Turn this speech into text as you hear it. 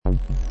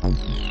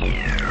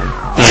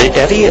The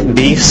Eddie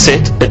B.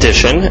 Sit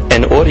edition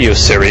and audio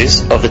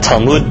series of the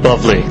Talmud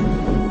Bavli.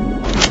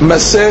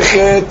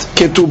 Masechet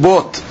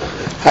Ketubot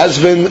has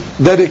been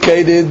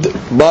dedicated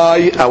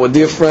by our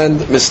dear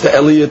friend Mr.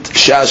 Elliot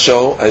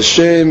Shasho.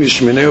 Hashem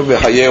Yishmeneu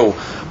v'Hayeu.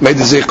 May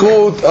the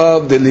zikut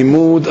of the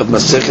limud of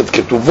Masechet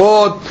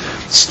Ketuvot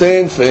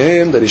stand for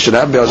him, that he should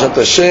have Be'ezrat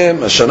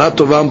Hashem Shana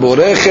Tova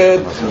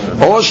Borechet,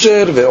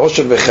 Osher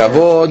ve'Osher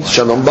ve'Chavod,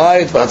 Shalom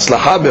Bayit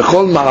v'Hatzlacha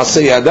b'chol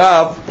ma'aseh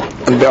yadav,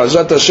 and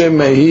Be'ezrat Hashem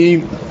may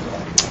he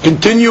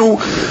continue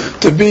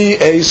to be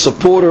a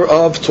supporter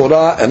of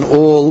Torah and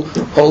all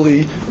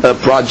holy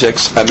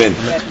projects. Amen.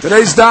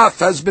 Today's daf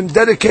has been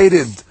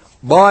dedicated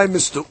by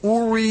Mr.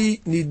 Uri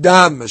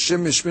Nidam,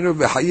 Hashem Yishmenu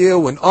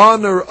v'Hayeu, in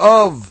honor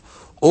of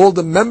all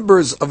the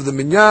members of the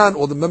Minyan,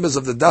 all the members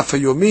of the Daf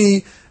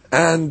Yomi,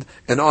 and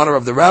in honor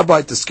of the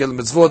Rabbi to scale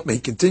mitzvot. May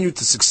he continue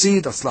to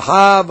succeed.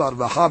 Atzlacha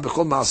v'arvacha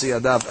b'chol ma'aseh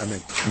yadav. Amen.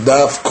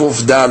 Daf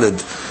Kuf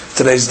Daled.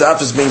 Today's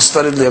daf is being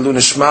studied Le'elu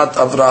Nishmat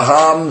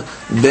Avraham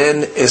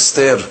ben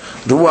Esther.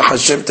 Ruach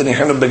Hashem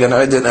Tenihenu Began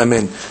Eden.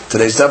 Amen.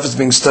 Today's daf is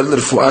being studied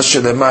Refuah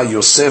Shelema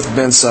Yosef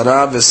ben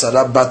Sarah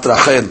v'Sarah bat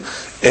Rachel.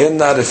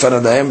 Enna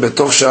refanadahem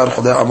betoch sha'ar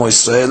chodei Amo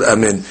Yisrael.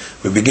 Amen.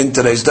 We begin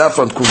today's daf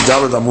on Kuf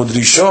Daled Amud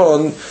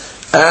Rishon,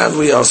 and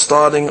we are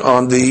starting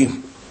on the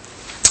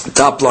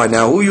top line.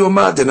 Now, who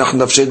yomad denach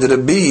nafshed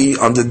Rabbi,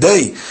 on the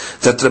day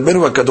that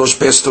Rabbeinu HaKadosh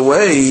passed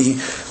away,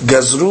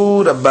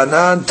 Gazru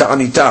Rabbanan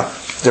Ta'anita,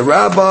 the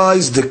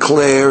rabbis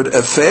declared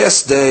a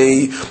fast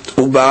day,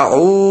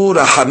 Uba'u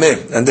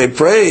Rahameh, and they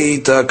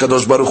prayed to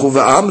Kadosh Baruch Hu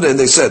v'amre, and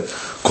they said,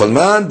 Kol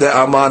man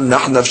de'amar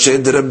nach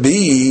nafshed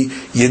Rabbi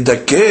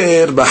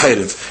yidaker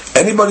b'cherev.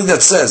 Anybody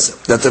that says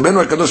that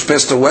Rabbeinu HaKadosh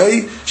passed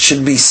away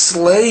should be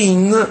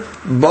slain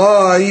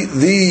by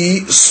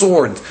the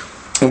sword.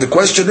 And the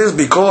question is,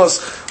 because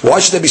why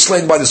should they be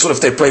slain by the sword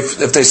if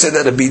they said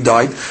that Rabbi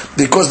died?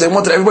 Because they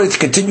wanted everybody to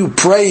continue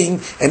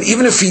praying, and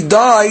even if he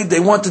died,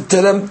 they wanted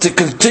them to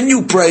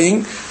continue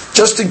praying,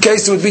 just in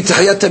case there would be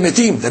Tahiyat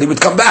Metim, that he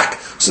would come back.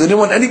 So they didn't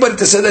want anybody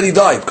to say that he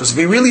died, because if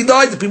he really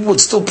died, the people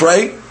would still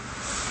pray,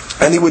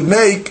 and he would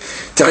make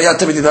Tahiyat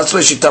Metim. That's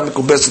why Shita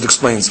Mekubeset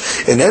explains.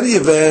 In any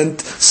event,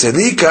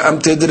 Serika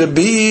Amted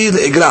Rabbi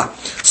Le'igra.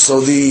 So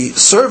the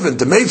servant,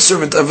 the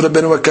maidservant of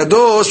Rabbeinu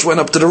HaKadosh,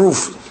 went up to the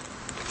roof.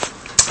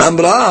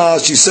 Amra,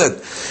 she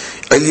said,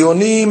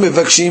 Elyonim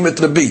mevakshim et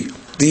Rabbi.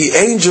 The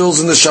angels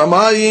in the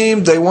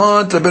Shamayim, they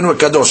want Rabbeinu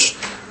HaKadosh.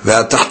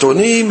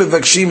 Ve'atachtonim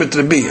mevakshim et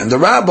Rabbi. And the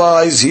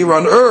rabbis here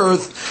on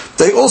earth,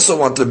 they also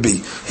want Rabbi.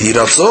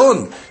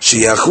 Hiratzon,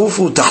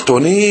 sheyachufu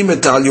tachtonim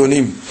et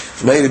alyonim.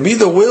 May it be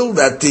the will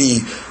that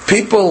the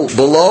people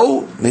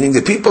below, meaning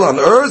the people on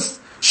earth,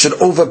 should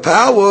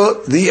overpower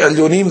the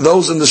Elyonim,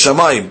 those in the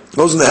Shamayim,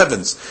 those in the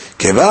heavens.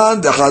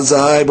 Kevan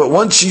dechazai, but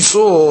once she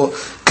saw,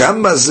 how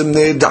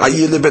many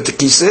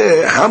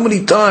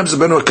times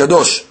Rabbeinu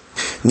HaKadosh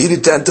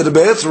needed to enter the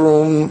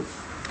bathroom,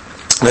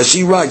 as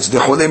she writes,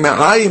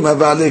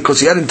 because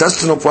he had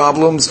intestinal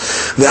problems,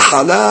 and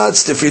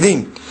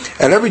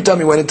every time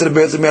he went into the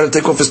bathroom, he had to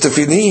take off his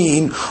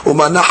tefillin,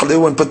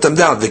 and put them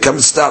down.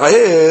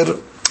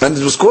 And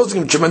it was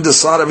causing him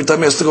tremendous sorrow every time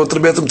he has to go to the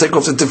bathroom, take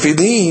off the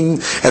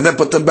tefillin, and then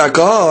put them back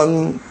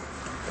on.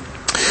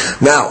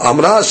 Now,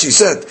 Amra, she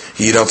said,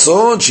 she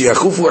saw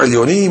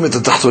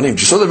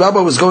the rabbi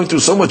was going through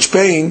so much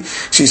pain,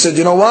 she said,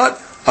 you know what?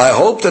 I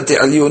hope that the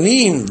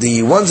Elyonim,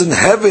 the ones in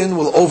heaven,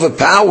 will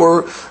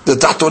overpower the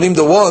Tahtonim,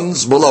 the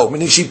ones below.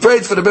 Meaning she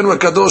prayed for the Rabbeinu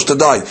HaKadosh to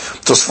die.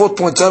 Tosfot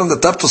points out on the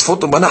top, Tosfot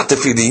Banach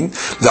Tefillin,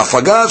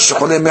 V'afagav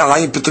shecholei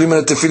me'ayim petrim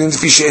al tefillin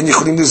lefi she'en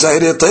yicholim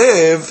lizaher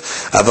yatev,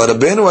 אבל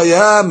רבנו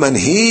היה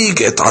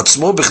מנהיג את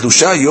עצמו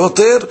בקדושה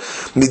יותר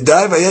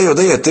מדי והיה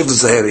יודע היטב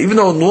לזהר. Even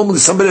though normally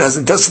somebody has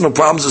intestinal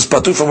problems is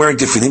patur from wearing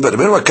tefillin, but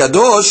Rabbeinu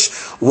HaKadosh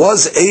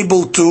was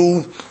able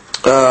to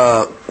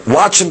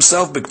watch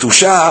himself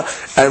b'kedusha,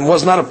 and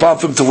was not a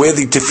problem to wear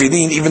the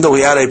tefillin, even though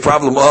he had a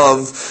problem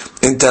of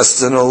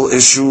intestinal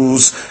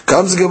issues.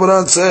 Comes the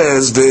Gemara and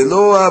says, that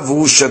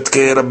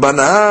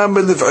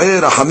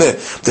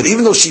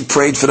even though she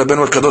prayed for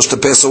Rabbeinu HaKadosh to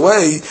pass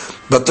away,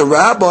 but the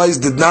rabbis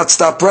did not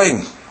stop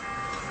praying.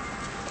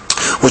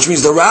 Which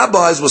means the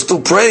rabbis were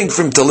still praying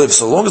for him to live.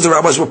 So long as the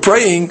rabbis were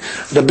praying,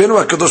 Rabbeinu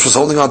HaKadosh was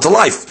holding on to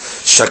life.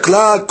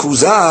 Shakla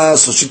kuza,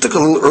 so she took a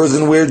little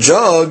earthenware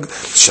jug,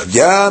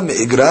 shavya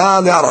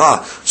me'igra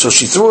le'ar'a. So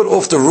she threw it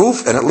off the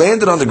roof, and it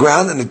landed on the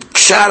ground, and it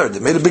shattered.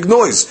 It made a big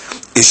noise.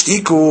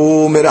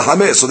 Ishtiku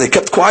merahame. So they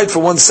kept quiet for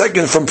 1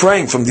 second from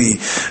praying, from the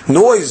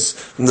noise,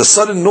 from the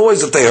sudden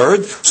noise that they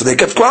heard. So they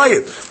kept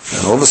quiet.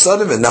 And all of a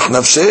sudden, and all of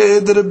a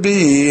sudden,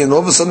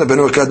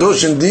 Rabbeinu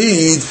HaKadosh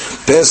indeed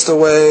passed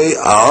away.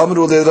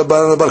 Amru le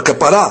Rabbanan bar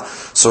kapara.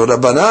 So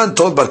Rabbanan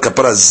told bar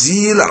kapara,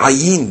 Zil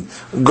ayin,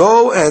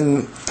 go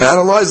and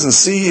analyze and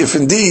see if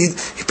indeed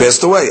he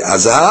passed away.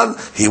 Azal,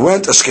 he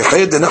went,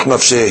 ashkeched denach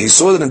nafsheh, he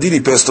saw that indeed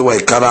he passed away.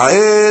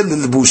 Kara'eh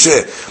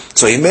lilbusheh.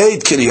 So he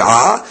made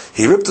kiriyah,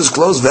 he ripped his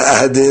clothes,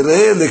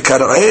 ve'ahadireh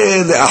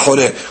lekar'eh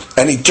le'achoreh,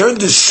 and he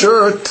turned his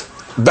shirt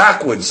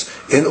backwards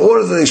in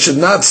order that they should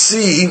not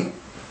see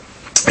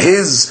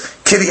his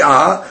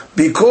Kiri'ah,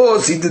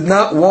 because he did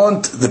not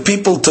want the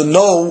people to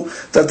know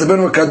that the Ben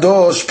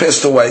Kadosh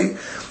passed away,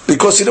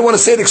 because he didn't want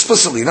to say it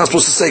explicitly. You're not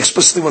supposed to say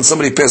explicitly when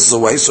somebody passes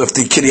away. So if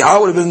the Kiri'ah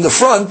would have been in the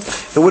front,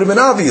 it would have been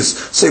obvious.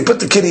 So he put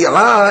the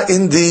Kiri'ah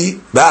in the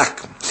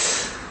back.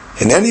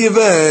 In any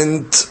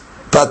event,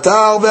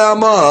 Patal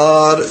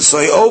ve'amar, so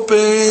he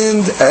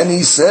opened and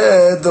he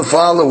said the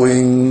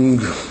following: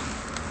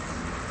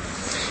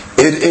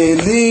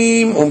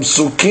 Elim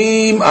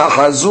umsukim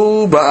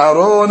ahazu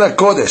ba'aron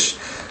hakodesh.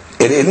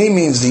 Elim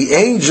means the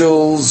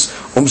angels,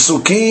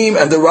 umsukim,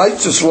 and the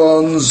righteous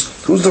ones.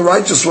 Who's the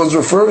righteous ones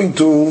referring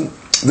to?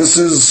 This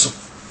is,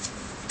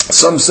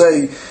 some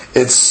say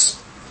it's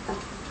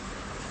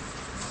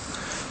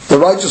the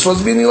righteous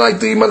ones, meaning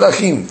like the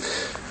malachim.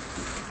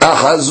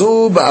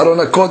 Ahazu ba'aron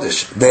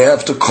hakodesh. They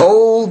have took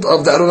hold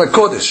of the Aron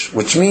hakodesh,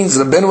 which means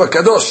the Ben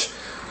Kadosh.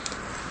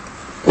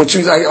 Which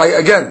means,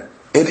 again,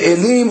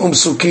 Elim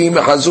umsukim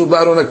ahazu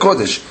ba'aron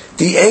hakodesh.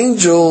 The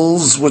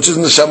angels, which is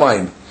in the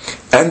Shamayim,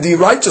 and the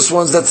righteous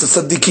ones, that's the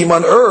tzaddikim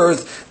on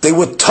earth, they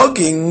were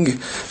tugging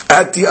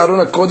at the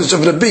Aron HaKodesh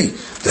of Rabbi.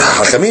 The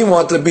Hachamim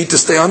want Rabbi to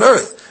stay on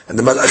earth, and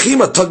the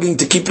Malachim are tugging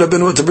to keep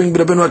Rabbeinu, to bring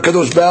Rabbeinu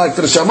HaKadosh back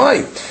to the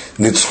Shamayim.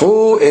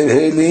 Nitzchu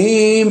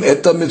Elim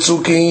et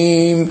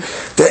HaMitzukim.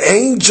 The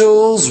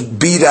angels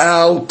beat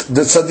out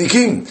the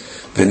tzaddikim.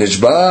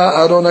 V'nishba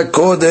Aron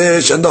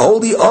HaKodesh, and the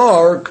Holy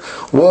Ark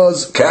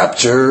was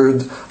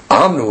captured.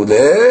 Amnu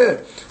leh.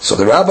 So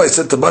the rabbi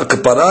said to Bar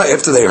Kapara,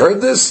 after they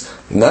heard this,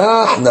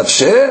 Nah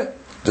nafsheh,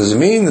 does it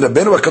mean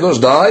Rabbeinu HaKadosh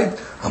died?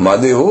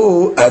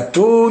 Amadehu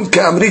atun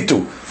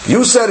ka'amritu.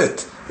 You said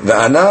it.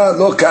 V'ana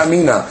lo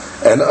ka'amina.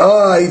 And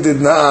I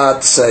did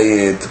not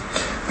say it.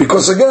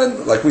 Because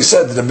again, like we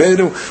said,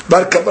 Rabbeinu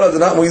Bar Kapara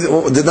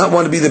did not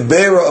want to be the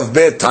bearer of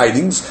bad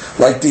tidings,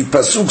 like the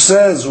pasuk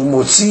says,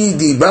 Umotzi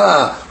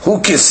diba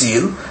hu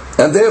kesil,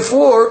 and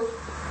therefore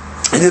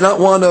he did not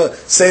want to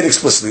say it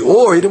explicitly,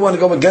 or he didn't want to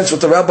go against what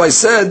the rabbi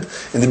said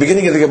in the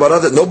beginning of the Gemara,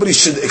 that nobody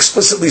should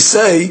explicitly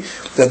say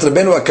that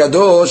Rabbeinu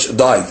HaKadosh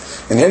died.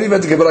 And here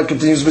the Gemara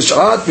continues,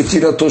 B'sh'at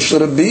b'tirato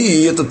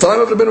sh'Rabbi, at the time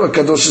of Rabbeinu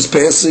HaKadosh is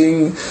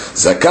passing,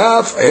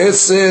 Zakaf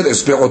eser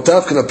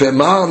espe'otav k'napeh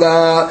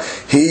ma'ala,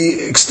 he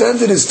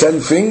extended his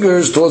 10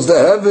 fingers towards the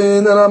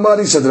heaven, and Amar,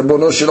 he said,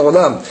 Rabbono shel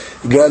olam,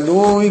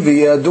 galui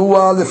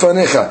v'yadua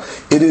lefanecha,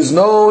 it is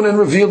known and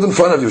revealed in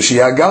front of you,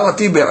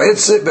 she'agati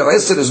be'eser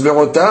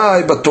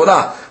espe'otav but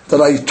Torah, that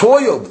I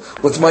toiled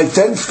with my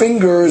 10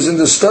 fingers in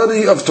the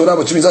study of Torah,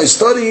 which means I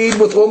studied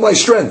with all my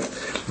strength.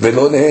 And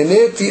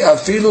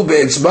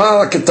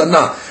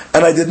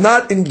I did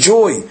not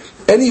enjoy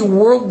any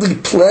worldly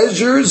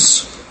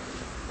pleasures,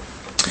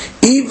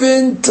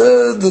 even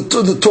to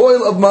the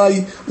toil of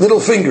my little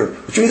finger,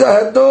 which means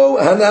I had no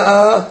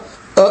hana'ah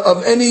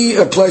of any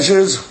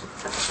pleasures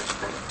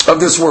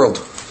of this world,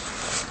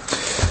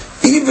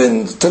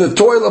 even to the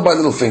toil of my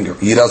little finger.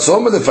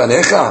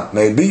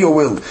 Maybe you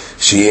will.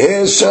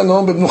 There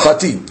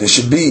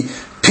should be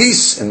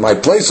peace in my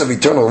place of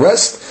eternal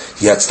rest.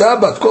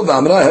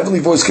 Heavenly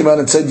voice came out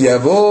and said,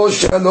 Yavo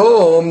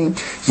shalom,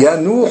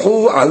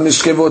 yanuchu al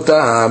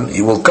mishkevotam.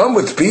 He will come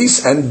with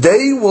peace, and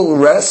they will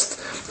rest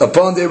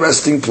upon their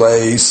resting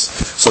place.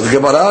 So the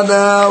Gemara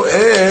now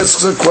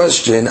asks a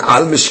question.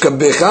 Al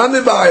mishkabecha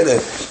mebaile.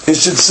 It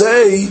should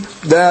say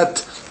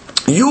that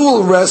you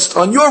will rest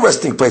on your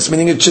resting place,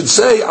 meaning it should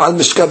say al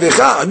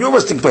mishkavecha, on your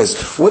resting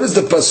place. What does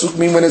the pasuk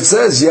mean when it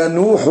says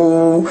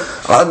yanuhu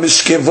al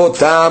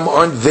mishkevotam,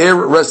 on their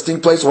resting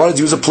place? Why does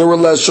it use a plural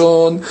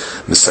lashon?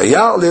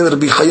 Misaya le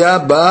Rabbi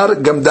Chaya bar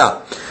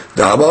Gamda.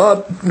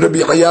 Amar Rabbi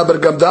Chaya bar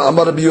Gamda,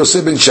 Amar Rabbi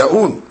Yosef ben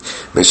Shaul.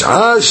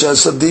 B'sh'ah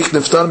she'asadik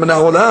niftar min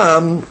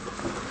ha'olam.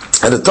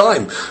 At a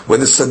time when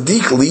the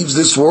Sadiq leaves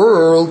this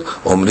world,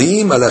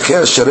 Omrim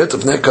alachei sharet of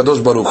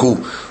Kadosh Baruch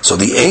Hu. So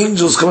the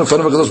angels come in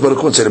front of Kadosh Baruch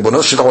Hu and say,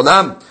 Ribono shel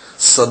olam,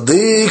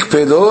 Sadiq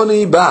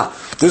peloni ba.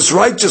 This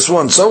righteous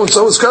one, so and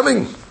so is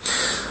coming.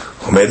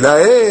 So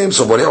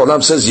Borei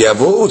Olam says,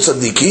 Yavo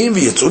tzadikim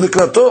v'yitzu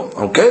likrato.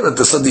 Okay, let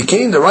the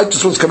Sadiqim, the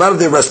righteous ones, come out of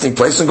their resting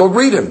place and go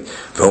greet him.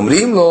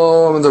 V'omrim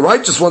lo, when the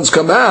righteous ones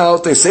come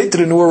out, they say to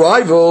the new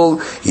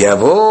arrival,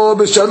 Yavo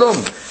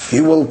b'shalom.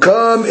 He will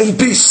come in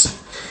peace.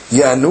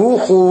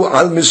 Yanuchu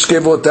al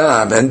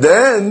mishkevotam, and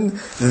then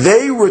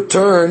they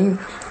return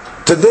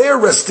to their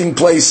resting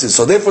places.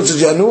 So therefore it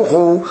says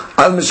Yanuchu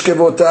al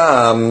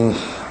mishkevotam.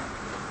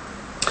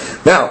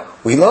 Now,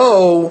 we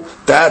know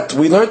that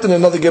we learned in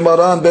another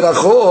Gemara in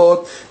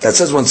Berachot that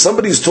says when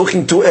somebody is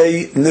talking to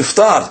a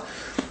niftar,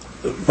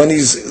 when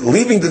he's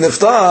leaving the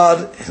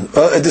niftar,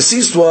 a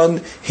deceased one,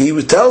 he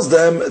tells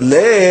them,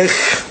 Lech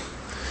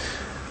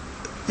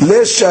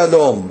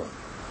shalom.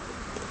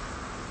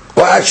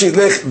 Well, actually,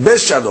 lech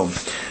beshalom.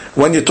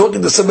 When you're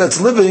talking to somebody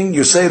that's living,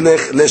 you say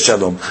lech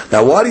shalom.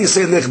 Now, why do you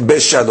say lech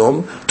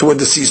beshalom to a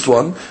deceased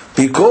one?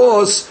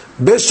 Because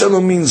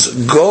beshalom means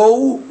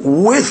go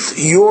with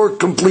your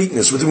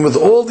completeness, with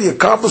all the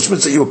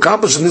accomplishments that you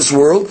accomplished in this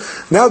world.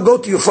 Now go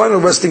to your final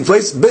resting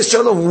place,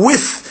 beshalom,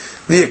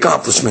 with the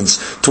accomplishments.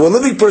 To a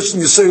living person,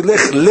 you say,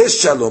 Lech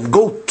leshalom,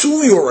 go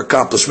to your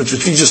accomplishments,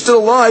 which means you're still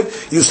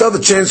alive, you still have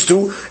a chance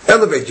to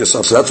elevate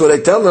yourself. So that's what I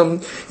tell him,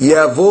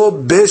 Yavo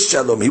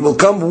beshalom. He will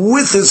come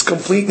with his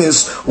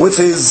completeness, with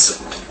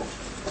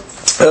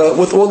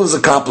all his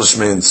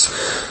accomplishments.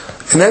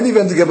 In any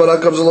event, the Gemara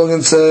comes along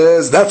and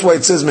says, that's why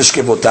it says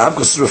Mishkevotam,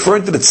 because it's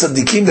referring to the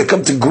tzaddikim that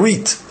come to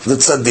greet the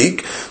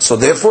tzaddik, so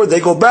therefore they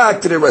go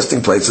back to their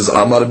resting places.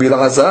 Amar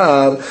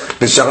Bil'azar,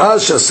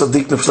 B'sha'asha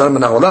tzaddik nefsar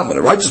min ha'olam. When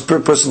a righteous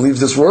person leaves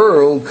this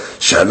world,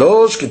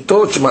 Shalosh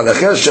kitot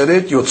shemalachei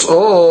hasharet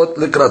yotzot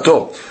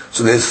likrato.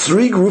 So there's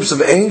 3 groups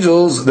of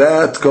angels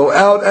that go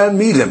out and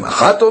meet him.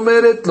 Achat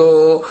omeret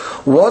lo,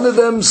 one of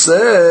them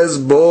says,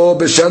 Bo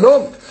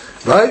b'shalom.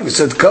 Right? We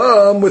said,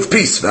 come with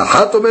peace.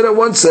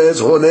 One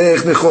says,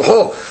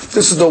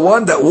 this is the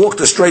one that walked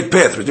the straight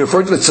path. We're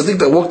referring to the tzaddik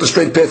that walked the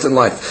straight path in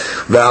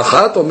life. He will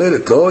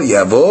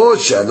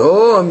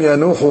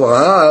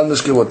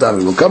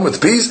come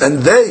with peace, and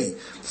they,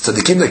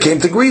 tzaddikim that came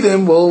to greet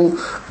him, will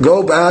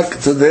go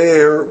back to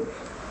their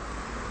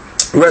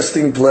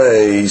resting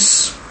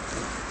place.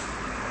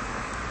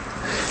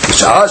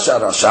 When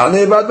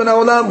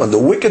the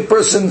wicked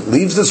person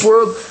leaves this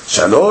world,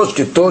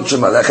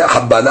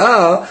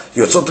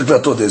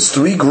 there's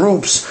 3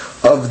 groups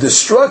of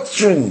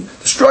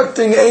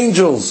destructing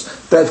angels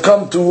that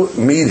come to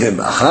meet him.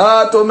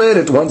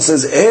 One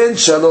says, there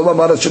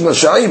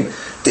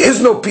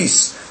is no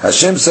peace,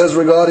 Hashem says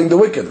regarding the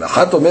wicked.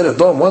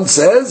 One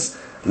says,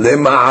 he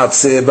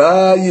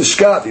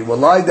will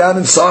lie down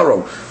in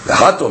sorrow.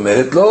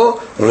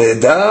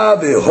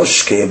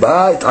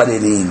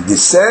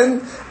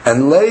 Descend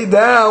and lay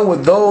down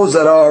with those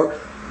that are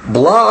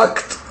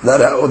blocked,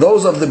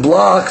 those of the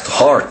blocked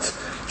heart.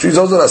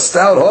 Those that are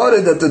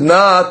stout-hearted, that did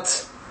not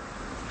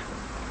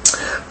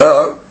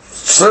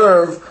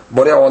serve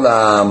Borei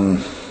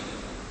Olam.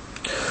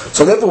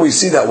 So therefore we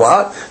see that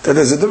what? That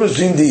there's a difference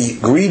between the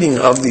greeting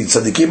of the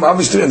tzaddikim,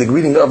 obviously, and the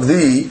greeting of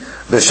the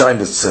Reshaim.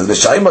 The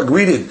Reshaim are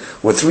greeted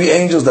with 3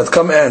 angels that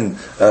come and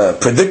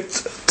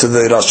predict to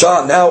the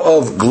Rasha now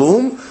of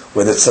gloom,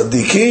 where the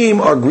tzaddikim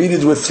are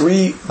greeted with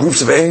 3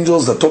 groups of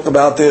angels that talk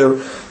about their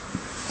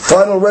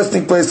final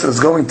resting place that is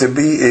going to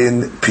be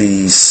in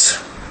peace.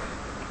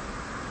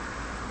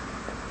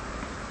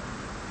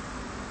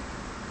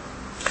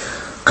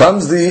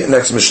 Comes the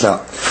next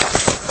Mishnah.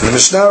 And the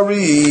Mishnah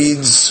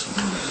reads,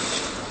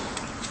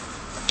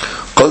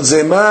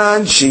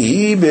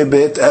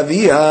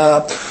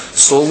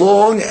 so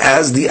long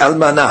as the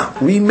almanah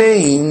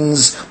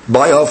remains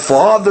by her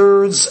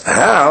father's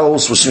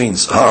house, which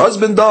means her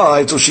husband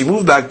died, so she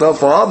moved back to her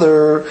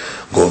father,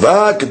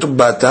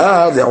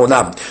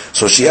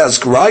 so she has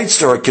rights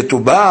to her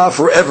ketubah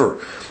forever.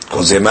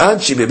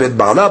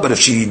 But if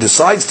she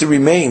decides to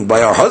remain by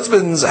her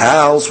husband's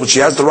house, which she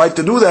has the right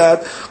to do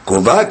that,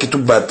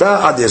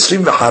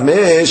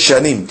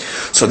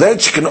 so then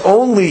she can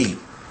only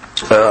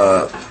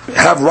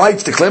have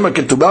rights to claim her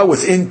ketubah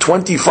within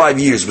 25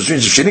 years, which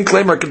means if she didn't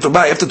claim her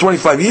ketubah after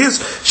 25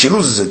 years, she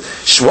loses it.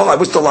 Shwa,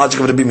 what's the logic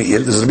of Rabbi Meir?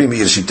 This is Rabbi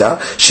Meir Shita.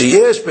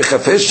 Sheyesh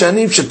bechafesh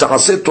shanim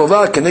sheta'aseh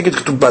tovah keneged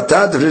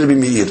ketubata devri Rabbi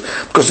Meir.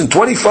 Because in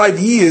 25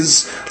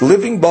 years,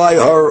 living by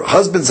her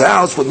husband's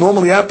house, what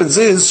normally happens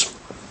is,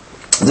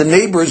 the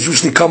neighbors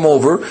usually come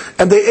over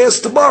and they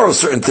ask to borrow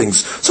certain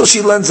things. So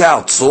she lends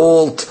out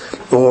salt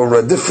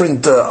or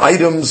different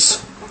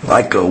items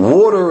like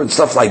water and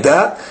stuff like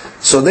that.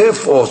 So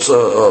therefore,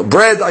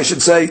 bread, I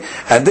should say,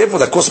 and therefore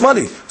that costs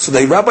money. So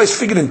the rabbis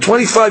figured in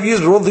 25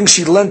 years, with all the things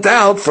she lent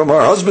out from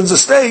her husband's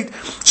estate,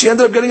 she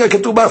ended up getting a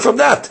ketubah from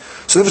that.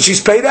 So therefore she's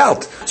paid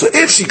out. So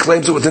if she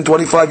claims it within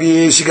 25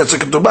 years, she gets a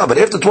ketubah. But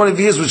after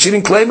 20 years, when she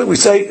didn't claim it, we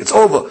say it's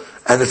over.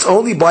 And it's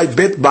only by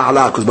bit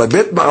ba'ala, because by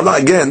bit ba'ala,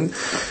 again,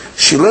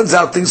 she lends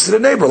out things to the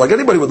neighbor, like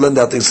anybody would lend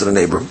out things to the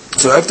neighbor.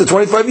 So after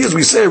 25 years,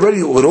 we say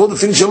already, with all the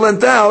things she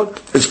lent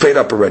out, it's paid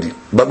up already.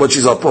 But when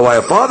she's up by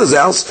her father's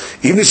house,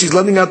 even if she's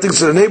lending out things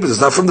to the neighbors, it's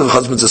not from the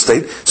husband's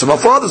estate, it's from her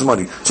father's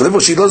money. So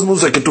therefore she doesn't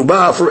lose her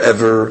ketubah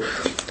forever.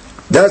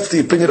 That's the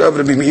opinion of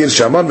Rabbi Meir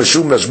Shaman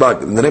Meshum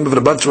Meshbak, in the name of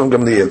Rabban Shimon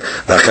Gamliel.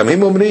 The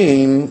Hachamim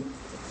Omrim,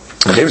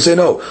 they say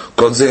no.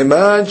 The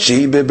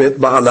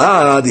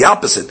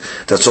opposite.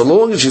 That so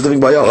long as she's living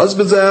by her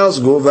husband's house,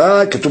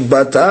 gova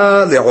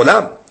ketubata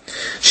le'olam.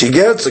 She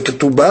gets a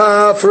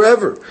ketubah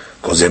forever.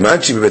 But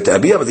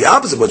the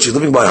opposite, but she's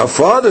living by her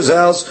father's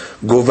house,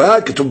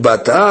 gova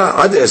ketubata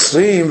ad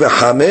esrim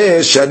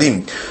v'chamesh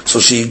shanim. So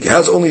she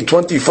has only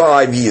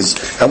 25 years.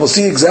 And we'll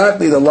see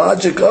exactly the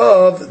logic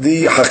of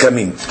the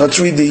Hakamim. Let's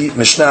read the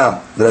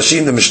Mishnah, the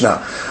Rashim, the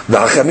Mishnah. The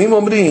Hakamim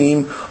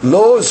omrim,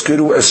 lo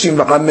eskuru esrim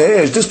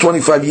v'chamesh, this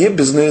 25-year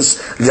business,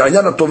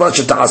 li'ayan ha'tovah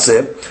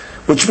sheta'aseh,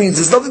 which means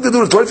there's nothing to do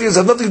with 25 years,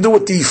 have nothing to do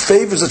with the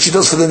favors that she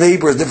does for the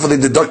neighbors, therefore they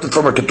deduct it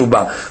from her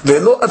ketubah.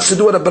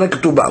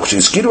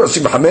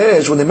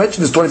 When they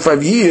mention this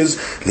 25 years,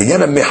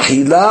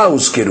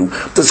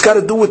 that's got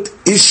to do with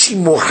is she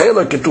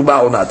mochel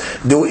ketubah or not.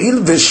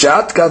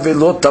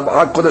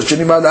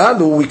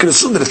 We can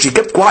assume that if she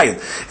kept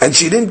quiet and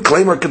she didn't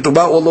claim her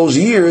ketubah all those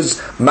years,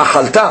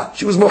 machalta,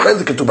 she was mochel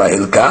ketubah.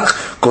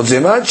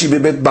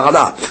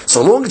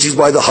 So long as she's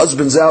by the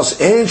husband's house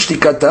and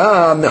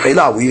shtikata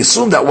mechila, we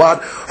assume that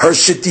what her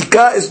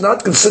shitika is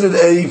not considered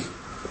a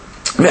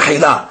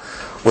mechila.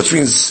 Which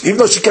means, even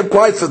though she kept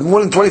quiet for more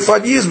than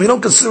 25 years, we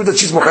don't consider that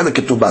she's mochel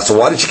ketubah. So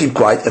why did she keep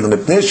quiet? And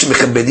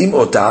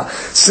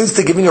since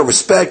they're giving her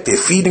respect, they're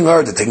feeding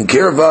her, they're taking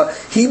care of her,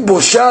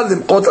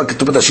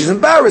 she's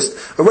embarrassed.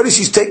 Already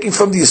she's taking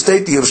from the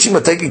estate, the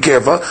Hiroshima taking care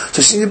of her,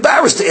 so she's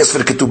embarrassed to ask for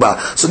the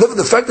ketubah. So therefore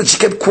the fact that she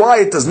kept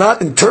quiet does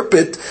not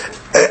interpret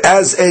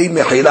as a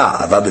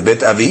mechila.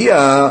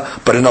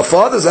 But in her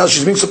father's house,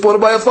 she's being supported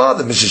by her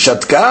father.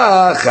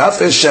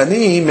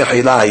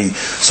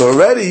 So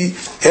already,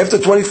 after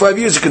 25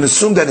 years, you can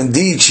assume that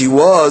indeed she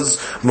was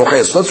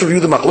mochel. So let's review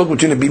the machlok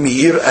between Rabbi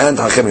Meir and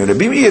Hachamim.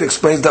 Rabbi Meir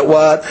explains that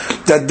what?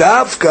 That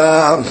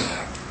dafka,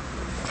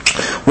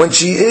 when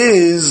she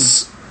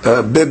is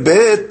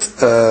bebet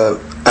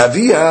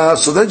avia,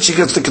 so then she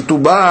gets the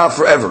ketubah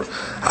forever.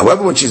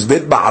 However, when she's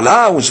bit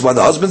ba'ala, when she's by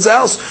the husband's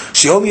house,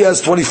 she only has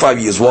 25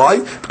 years. Why?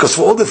 Because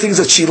for all the things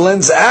that she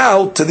lends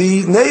out to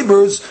the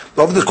neighbors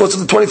over the course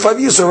of the 25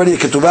 years, already a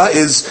ketubah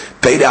is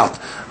paid out.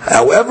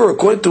 However,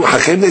 according to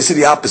Hakim, they say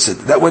the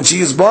opposite. That when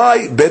she is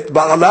by bit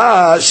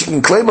ba'ala, she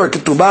can claim her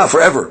ketubah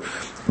forever.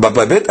 But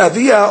by Bet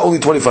Avia, only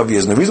 25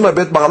 years. And the reason why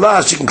Bet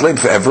Ba'ala she can claim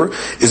forever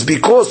is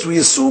because we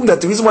assume that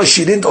the reason why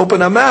she didn't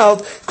open her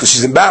mouth because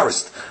she's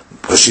embarrassed.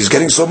 Because she's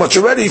getting so much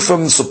already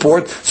from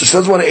support, so she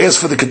doesn't want to ask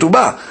for the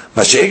ketubah.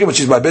 Mashiach, when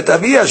she's by Bet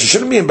Avia, she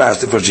shouldn't be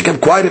embarrassed. If she kept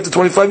quiet after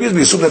 25 years,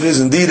 we assume that it is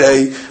indeed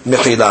a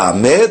mechila.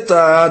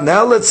 Meta,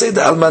 now let's say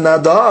the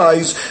almana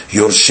dies,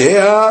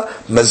 Yorshea,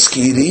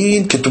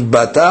 Mazkirin,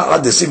 Ketubata,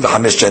 Adesim,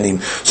 V'chamesh Shanim.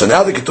 So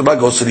now the ketubah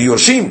goes to the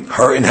Yorshim,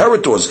 her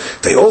inheritors.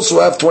 They also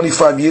have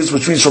 25 years,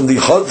 which means from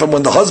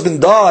when the husband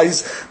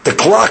dies, the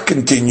clock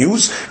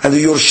continues, and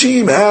the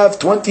Yorshim have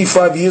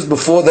 25 years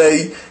before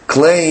they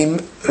claim,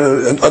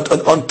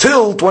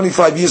 until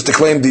 25 years to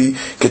claim the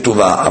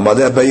ketubah.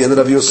 Amadeh Abaye and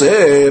Rav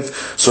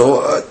Yosef.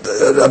 So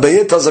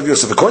Abaye tells Rav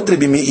Yosef, according to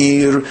Rabbi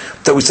Meir,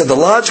 that we said the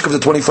logic of the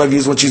 25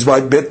 years when she's by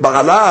Bet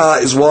Ba'ala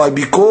is why?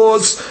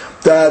 Because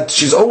that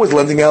she's always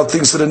lending out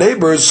things to the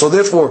neighbors, so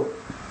therefore,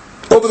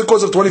 over the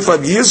course of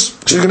 25 years,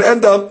 she's going to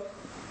end up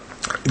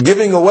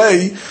giving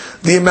away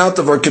the amount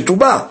of her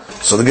ketubah.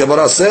 So the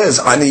Gemara says,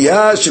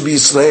 Aniyah should be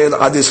Yisrael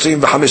ad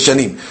 25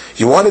 shanim.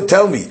 You want to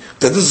tell me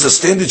that this is a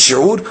standard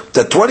shiur?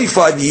 That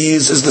 25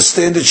 years is the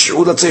standard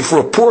shiur, let's say, for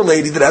a poor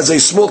lady that has a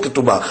small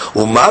ketubah.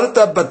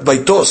 Marta bat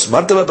Baitos.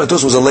 Marta bat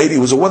Baitos was a lady,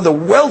 was one of the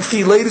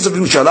wealthy ladies of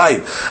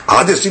Yerushalayim.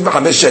 Ad 25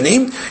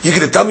 shanim? You're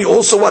going to tell me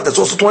also what? That's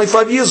also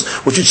 25 years,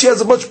 which she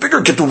has a much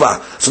bigger ketubah.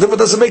 So therefore it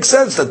doesn't make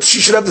sense that she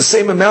should have the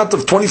same amount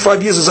of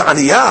 25 years as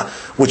Aniyah,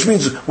 which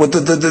means what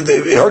her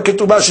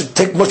ketubah should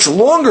take much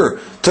longer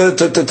to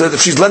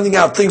if she's lending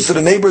out things to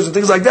the neighbors and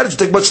things like that, it should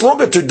take much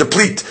longer to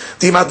deplete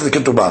the amount of the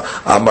ketubah.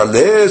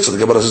 Amaleh, so the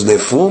Gemara says,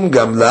 Lefum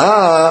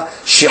gamla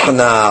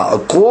shihna.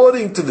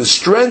 According to the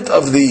strength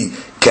of the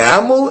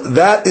camel,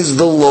 that is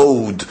the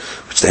load.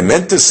 Which they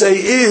meant to say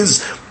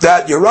is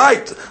that you're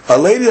right, a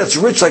lady that's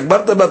rich like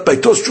Marta bat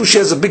Baitos, true she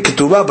has a big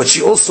ketubah, but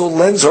she also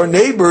lends her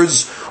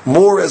neighbors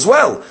more as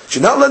well.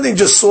 She's not lending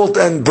just salt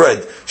and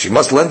bread. She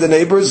must lend the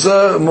neighbors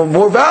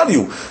more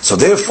value. So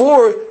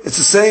therefore, it's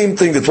the same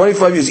thing, the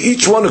 25 years,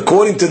 each one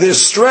according to their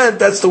strength,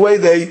 that's the way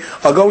they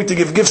are going to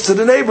give gifts to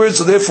the neighbors,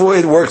 so therefore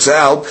it works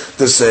out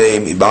the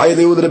same.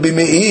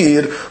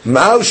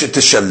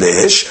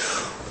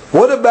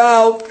 What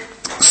about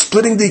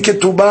splitting the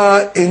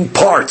ketubah in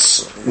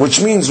parts?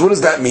 Which means, what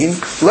does that mean?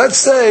 Let's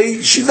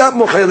say she's not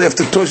mochel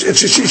after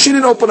she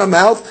didn't open her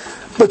mouth,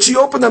 but she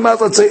opened her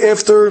mouth, let's say,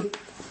 after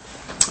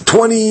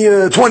 20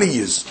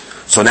 years.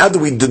 So now do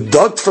we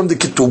deduct from the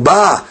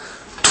ketubah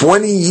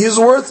 20 years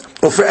worth?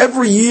 Or for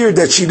every year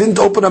that she didn't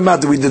open her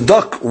mouth, do we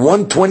deduct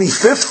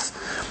 1/25?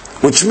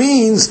 Which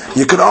means,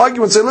 you could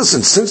argue and say,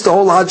 listen, since the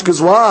whole logic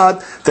is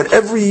what? That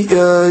every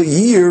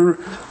year,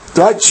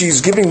 right,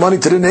 she's giving money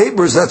to the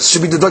neighbors, that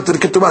should be deducted the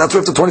ketubah. That's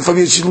why after 25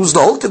 years she loses the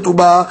whole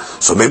ketubah,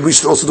 so maybe we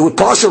should also do it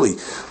partially.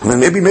 I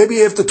mean,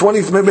 maybe after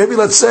 20, maybe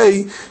let's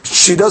say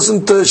she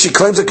doesn't, she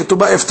claims a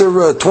ketubah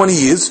after 20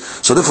 years,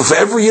 so therefore for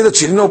every year that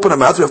she didn't open her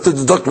mouth, we have to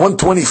deduct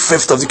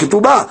 1/25 of the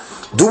ketubah.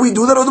 Do we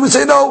do that, or do we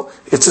say no?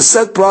 It's a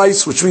set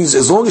price, which means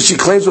as long as she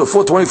claims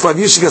before 25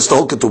 years, she gets the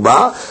whole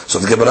ketubah. So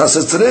the Gemara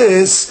says to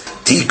this,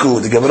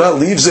 Tiku, the Gemara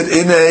leaves it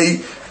in a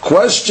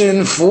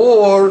question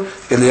for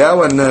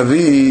Eliyahu and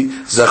Navi,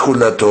 Zachur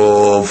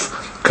Latov.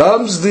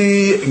 Comes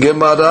the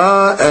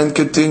Gemara and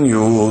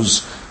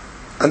continues.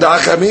 And the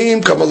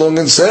Achamim come along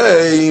and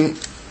say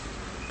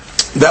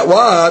that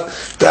what?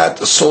 That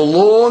so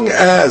long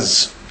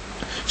as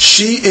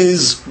she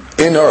is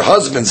in her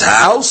husband's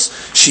house,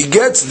 she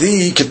gets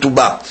the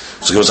ketubah.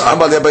 So he goes,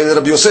 Amar Rabbi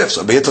Yosef.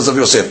 So Rabbi tells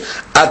Yosef,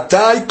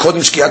 Atai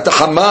kodem shkiat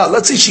hama.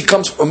 Let's say she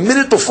comes a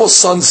minute before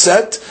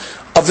sunset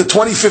of the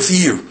 25th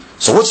year.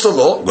 So what's the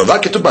law?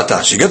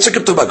 She gets a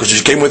ketubah because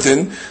she came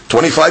within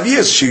 25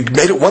 years. She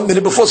made it 1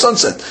 minute before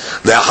sunset.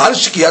 But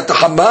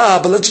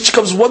let's say she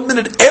comes 1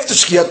 minute after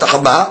shkiat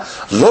hama.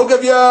 Lo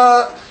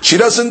gavya. She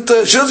doesn't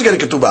get a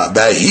ketubah.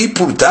 Bahi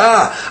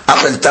purta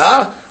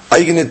achelta. Are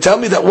you going to tell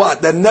me that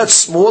what? That in that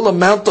small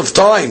amount of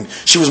time,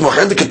 she was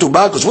mochel the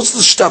ketubah? Because what's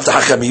the stuff, the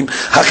Hachamim?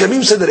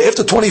 Hachamim said that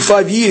after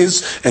 25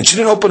 years, and she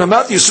didn't open her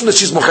mouth, you assume that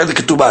she's mochel the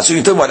ketubah. So you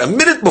can tell me what? A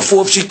minute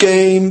before she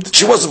came,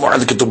 she wasn't mochel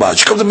the ketubah.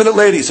 She comes a minute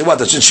later, you say what?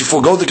 That since she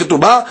forego the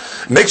ketubah,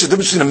 makes a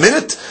difference between a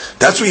minute?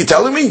 That's what you're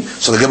telling me?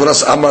 So the Gemara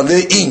says, Amar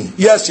le'in.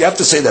 Yes, you have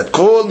to say that.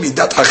 Kol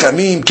midat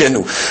Hachamim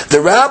kenu. The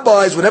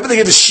rabbis, whenever they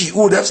give a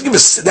shiur, they have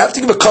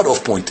to give a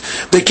cutoff point.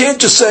 They can't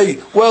just say,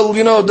 well,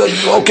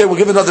 okay, we'll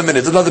give another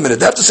minute. They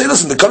have to say,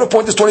 listen, the cutoff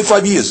point is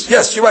 25 years.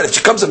 Yes, you're right. If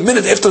she comes a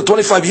minute after the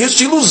 25 years,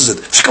 she loses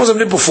it. If she comes a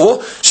minute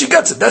before, she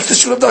gets it. That's the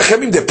Shiur of the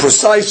Hachamim. They're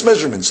precise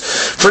measurements.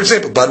 For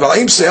example,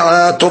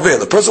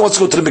 the person wants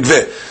to go to the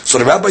mikveh. So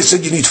the rabbi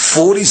said you need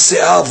 40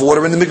 se'ah of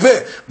water in the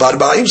mikveh. But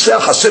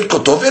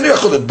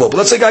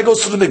let's say a guy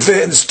goes to the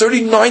mikveh and it's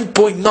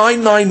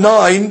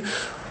 39.999.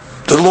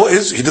 The law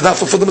is, he did not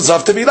fulfill the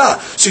Mazav Tevilah.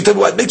 So you tell me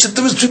what makes a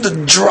difference between the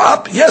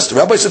drop? Yes, the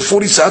rabbi said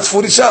 40 sa'ah, it's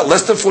 40 sa'ah.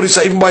 Less than 40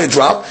 sa'ah, even by a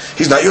drop,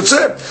 he's not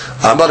Yotzeh.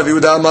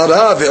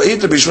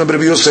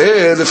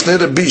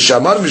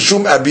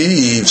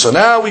 So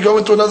now we go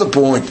into another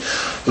point.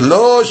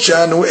 Lo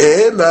shanu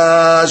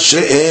ela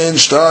she'en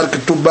shtar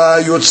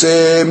ketubah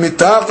yotzeh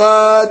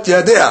mitachat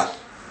yadea.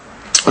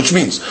 Which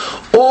means,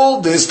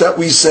 all this that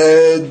we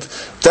said,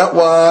 that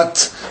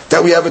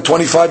we have a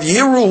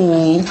 25-year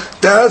rule,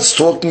 that's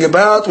talking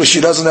about where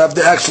she doesn't have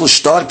the actual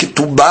shtar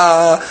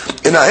ketubah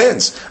in her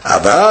hands.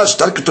 But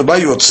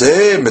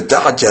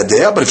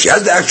if she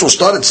has the actual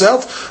shtar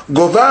itself,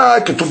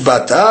 gova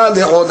ketubata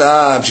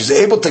le'olam. She's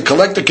able to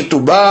collect the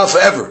ketubah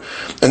forever.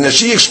 And then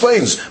she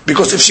explains,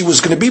 because if she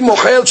was going to be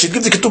mochel, she'd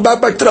give the ketubah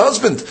back to the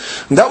husband.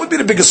 And that would be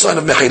the biggest sign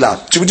of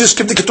mechilah. She would just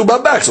give the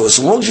ketubah back. So as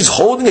long as she's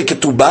holding a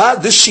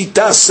ketubah, this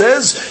shita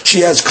says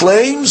she has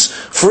claims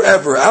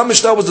forever. Our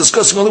Mishnah was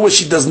discussing only where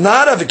she does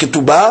not have a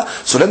ketubah,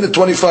 so then the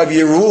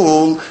 25-year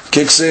rule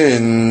kicks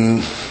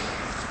in.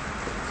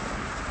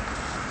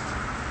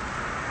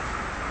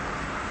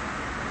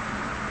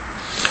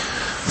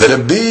 The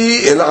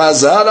Rabbi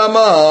Elazar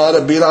Amar,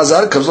 Rabbi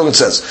Elazar comes along and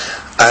says,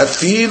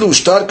 Afilu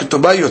shtar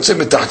ketubah yotzeh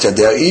mitachat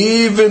yadeh.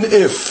 Even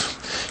if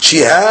she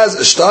has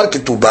a shtar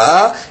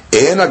ketubah,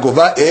 ena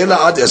gova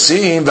ela ad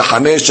yasim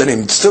v'chamesh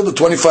shanim. Still the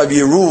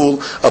 25-year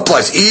rule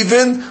applies,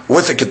 even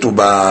with a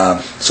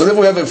ketubah. So then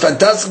we have a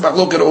fantastic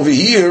machloket over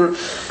here,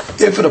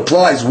 if it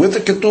applies with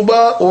a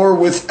ketubah or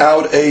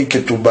without a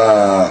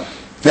ketubah.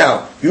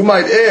 Now, you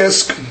might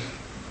ask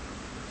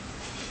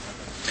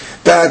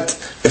that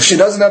if she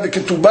doesn't have a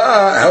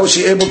ketubah, how is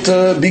she able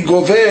to be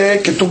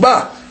goveh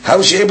ketubah? How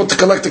is she able to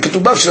collect the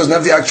ketubah if she doesn't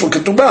have the actual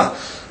ketubah?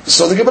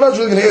 So the Gemara is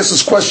really going to ask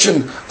this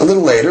question a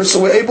little later. So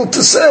we're able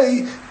to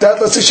say that,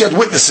 let's say she had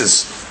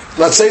witnesses.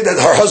 Let's say that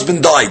her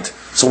husband died.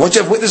 So once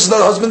you have witnesses that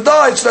her husband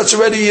died, so that's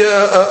already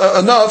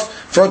enough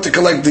for her to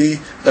collect the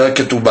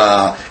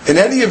ketubah. In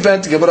any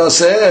event, the Gemara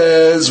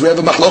says we have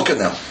a mahloket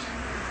now.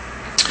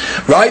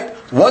 Right?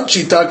 One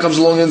shita comes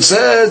along and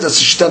says, that's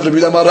the shita of Rabbi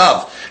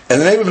Amarav.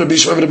 And the name of Rabbi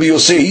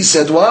Yosef, he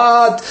said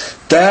what?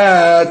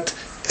 That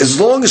as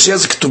long as she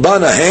has a ketubah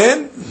in her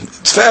hand,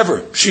 it's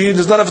forever. She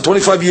does not have a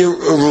 25-year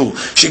rule.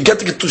 She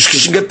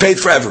can get paid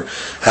forever.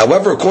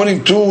 However,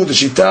 according to the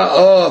shita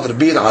of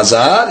Rabbi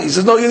Elazar, he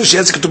says no, even if she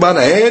has a ketubah in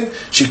her hand,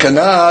 she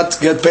cannot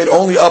get paid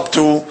only up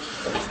to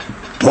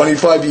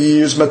 25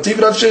 years. Mativ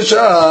Rav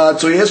Sheshat.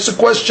 So he asks a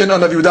question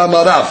on Rav Yehuda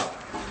Marav.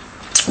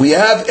 We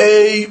have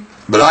a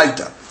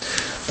braita.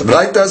 The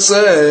braita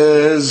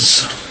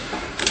says,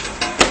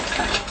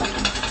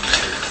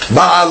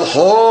 Ba'al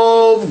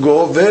chov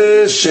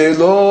goveh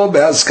shelo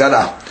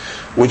be'azkara,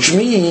 which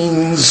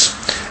means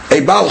a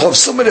Baal Chov,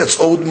 somebody that's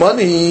owed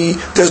money,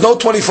 there's no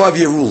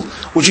 25-year rule,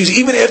 which is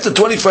even after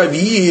 25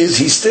 years,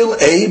 he's still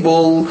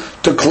able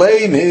to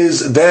claim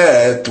his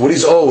debt, what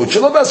he's owed.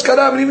 Shelo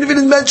be'azkara, even if he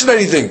didn't mention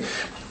anything.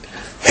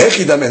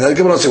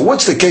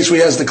 What's the case where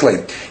he has the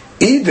claim?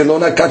 If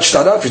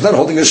he's not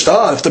holding a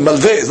shtar, if the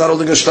malveh is not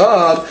holding a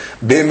shtar,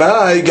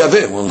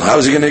 well, how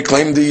is he going to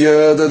claim the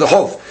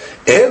chov?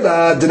 It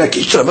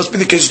must be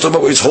the case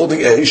where he's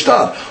holding a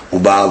shtar.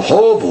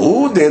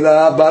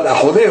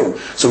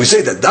 So we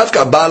say that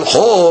Dafka Baal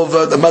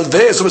Chov, the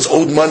malveh, so it's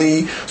owed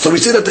money. So we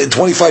say that in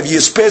 25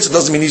 years passed, it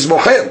doesn't mean he's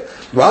mochel,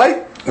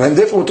 right? And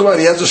therefore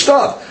he has a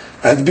shtar.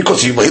 And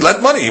because he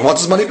lent money, he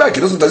wants his money back.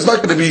 He's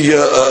not going to be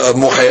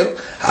moher.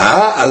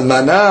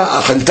 Almana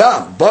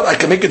achalta. But I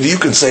can make it. You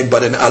can say,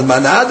 but an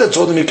almana that's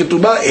holding a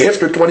ketubah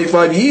after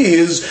 25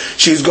 years,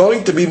 she's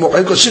going to be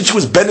moher because since she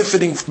was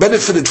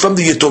benefited from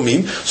the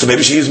yatomim, so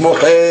maybe she is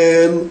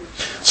moher.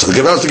 So the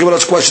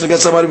Gemara's question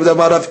against somebody with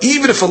Amarav,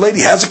 even if a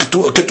lady has a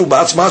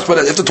ketubah, but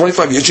after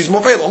 25 years she's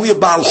moher, only a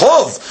baal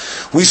chov.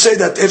 We say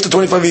that after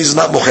 25 years is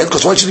not moher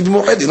because why should he be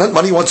moher? He lent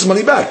money, he wants his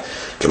money back.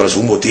 Gemara's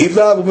who motiv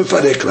la, who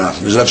mefarek la.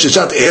 Rav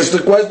Sheshat asks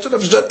the question,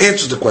 Rav Sheshat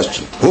answers the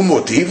question. Who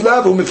motiv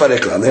la, who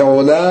mefarek la.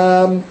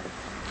 Le'olam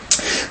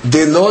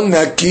delon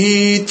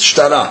nakit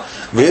shtara.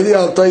 Really,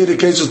 I'll tell you the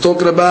case is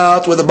talking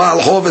about where the baal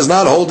chov is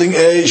not holding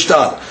a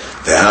shtar.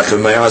 If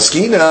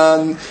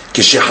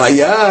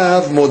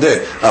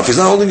he's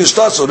not holding a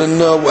shtar, so then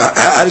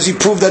how does he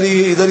prove that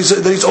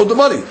he's owed the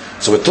money?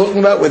 So we're talking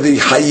about where the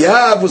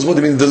hayav was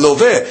modeh, meaning the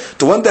loveh,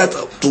 the one that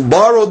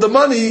borrowed the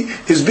money,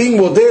 is being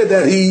modeh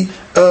that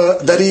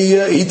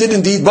he did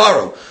indeed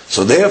borrow.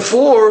 So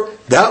therefore,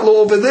 that law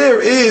over there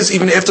is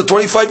even after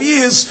 25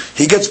 years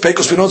he gets paid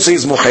because we don't say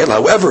it's mochel.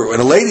 However, when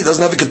a lady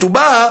doesn't have a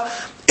ketubah,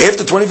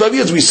 after 25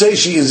 years we say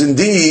she is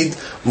indeed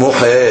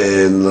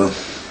mochel.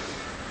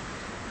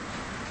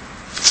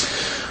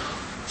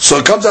 So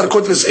it comes out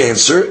according to this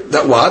answer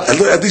that what?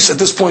 At least at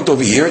this point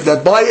over here,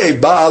 that by a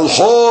baal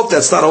chov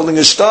that's not holding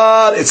a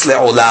shtar, it's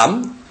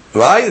le'olam,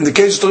 right? In the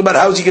case of talking about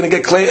how is he going to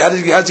get claim, how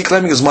is he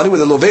claiming his money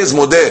with the loveh is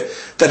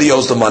modeh that he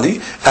owes the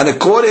money, and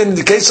according in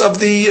the case of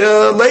the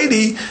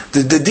lady,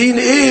 the deen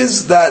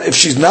is that if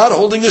she's not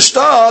holding a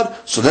shtar,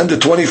 so then the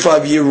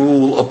 25-year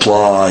rule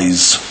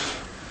applies.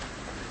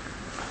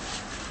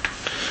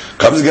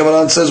 Comes the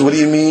Gemara and says, what do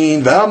you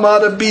mean?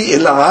 Rabbi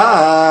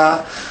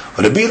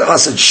Elazar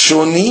said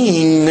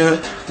shonin,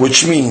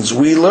 which means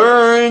we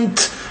learned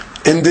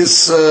in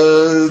this.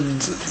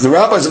 The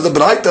rabbis of the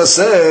Braita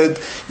said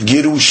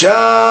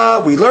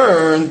girusha. We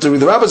learned the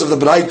rabbis of the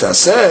Braita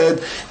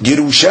said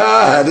girusha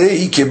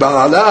harei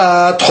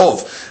keba'alat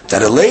chov,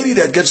 that a lady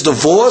that gets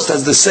divorced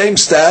has the same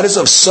status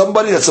of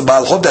somebody that's a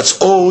baal chov that's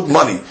owed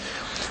money.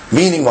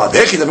 Meaning what?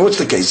 What's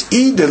the case?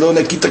 If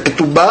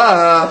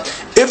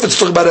it's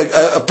talking about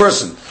a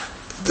person.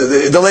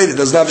 The lady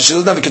doesn't have, she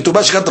doesn't have a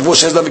ketubah, she got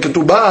divorced, she doesn't have a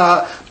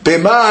ketubah,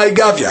 b'mai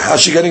gavya,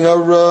 how's she getting her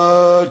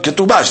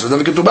ketubah? She doesn't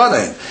have a ketubah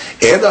now.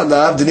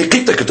 Edalav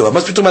d'nikita ketubah,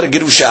 must be talking about a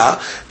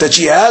gerusha, that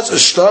she has a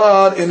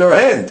shtar in her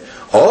hand.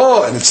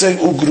 Oh, and it's saying,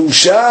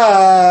 ugrusha,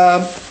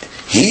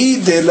 hi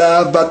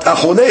dela bat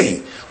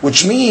acholehi,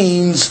 which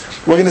means,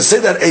 we're going to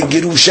say that a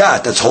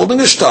gerusha that's holding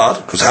a shtar,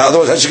 because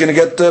otherwise how's she going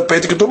to get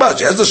paid the ketubah?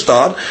 She has the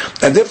shtar,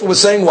 and therefore we're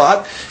saying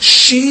what?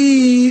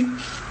 She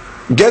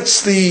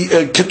gets the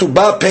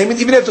ketubah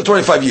payment even after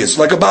 25 years,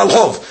 like a baal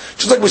chov.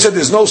 Just like we said,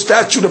 there's no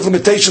statute of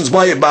limitations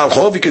by a baal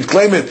chov. He can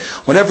claim it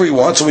whenever he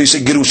wants. So we say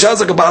gerusha is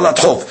like a baalat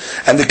chov.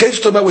 And the case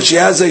talking about when she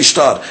has a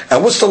shtar.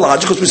 And what's the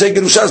logic? Because we say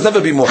gerusha has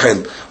never been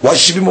mohel. Why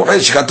should she be mohel?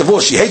 She got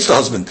divorced. She hates the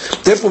husband.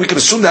 Therefore, we can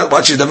assume that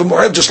she's never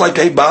mohel, just like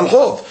a baal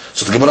chov.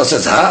 So the Gemara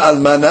says, ha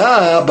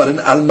almana, but an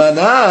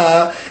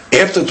almana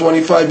after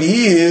 25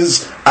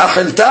 years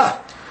achelta.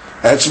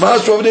 And it's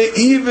much over there,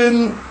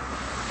 even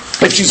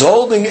if she's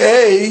holding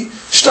a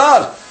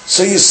shtar.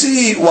 So you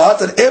see what?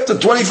 That after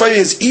 25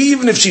 years,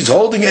 even if she's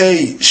holding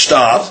a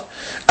shtar,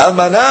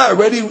 almana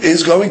already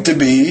is going to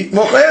be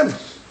mochel.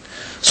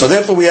 So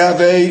therefore we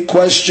have a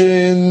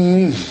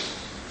question.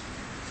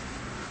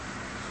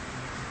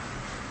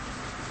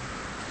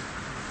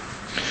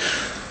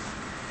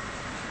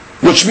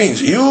 Which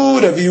means, you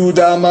came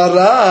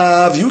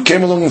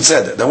along and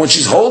said that when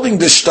she's holding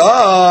the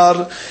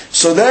shtar,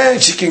 so then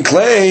she can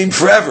claim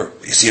forever.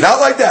 You see, not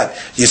like that.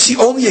 You see,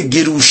 only a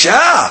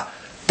girusha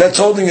that's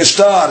holding a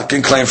shtar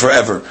can claim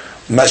forever.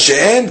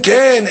 Mashe'en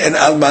ken and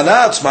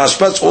almanat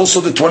mashpats, also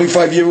the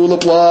 25-year rule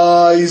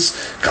applies.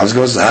 Comes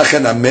goes now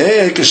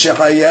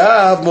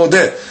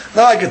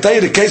I can tell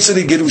you the case of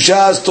the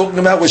gerusha is talking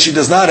about where she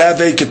does not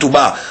have a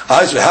ketubah.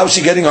 How is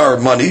she getting her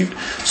money?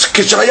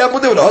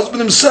 The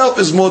husband himself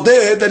is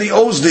modeh that he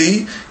owes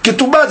the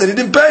ketubah that he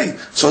didn't pay.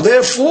 So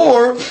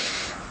therefore,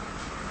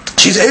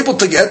 she's able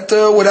to get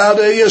without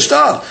a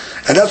shtar,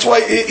 and that's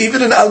why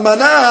even in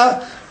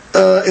almanah.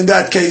 In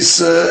that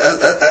case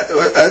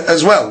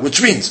as well,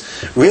 which means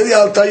really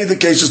I'll tell you the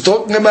case is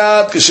talking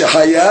about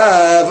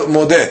Kishahayav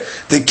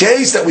Modeh. The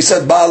case that we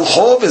said Baal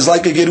Chov is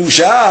like a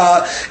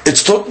Gerusha,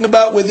 it's talking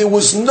about where there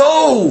was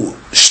no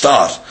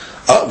shtar.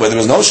 Where there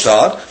was no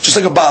shtar, just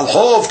like a Baal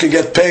Chov can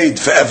get paid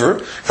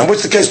forever. And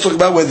what's the case talking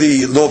about where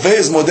the Loveh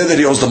is Modeh that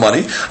he owes the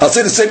money? I'll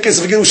say the same case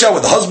of a Gerusha where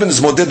the husband is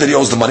Modeh that he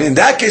owes the money. In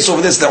that case over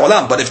there it's the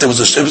Olam. But if there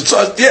was in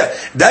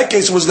that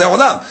case it was the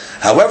Olam.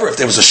 However, if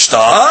there was a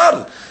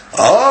shtar,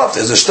 if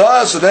there's a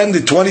shtar, so then the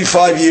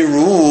 25-year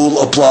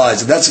rule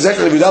applies. And that's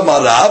exactly what Rav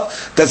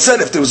Marav that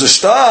said if there was a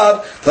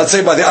shtar, let's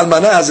say by the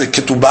almanah has a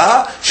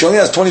ketubah, she only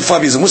has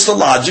 25 years. And what's the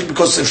logic?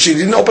 Because if she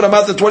didn't open her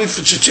mouth at 20,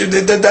 she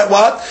did that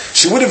what?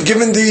 She would have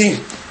given the...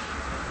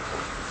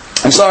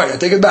 I'm sorry, I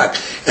take it back.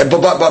 In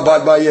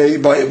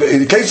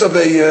the case of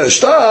a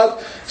shtar,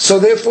 so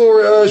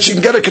therefore she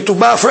can get a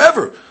ketubah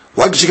forever.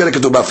 Why could she get a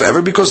ketubah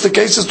forever? Because the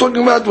case is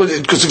talking about,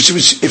 because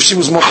if she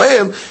was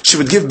mohel, she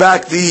would give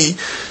back the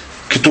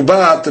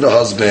ketubah to the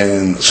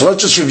husband. So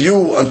let's just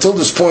review until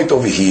this point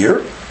over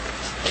here.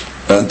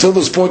 Until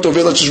this point over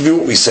here, let's just review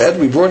what we said.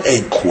 We brought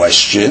a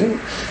question.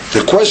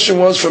 The question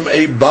was from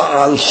a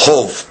Baal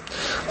Chov.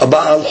 A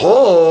Baal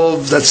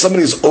Chov, that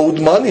somebody is owed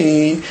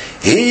money,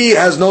 he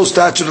has no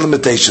statute of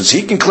limitations.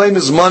 He can claim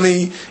his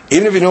money,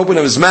 even if he didn't open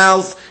his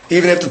mouth,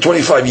 even after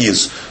 25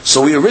 years.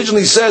 So we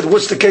originally said,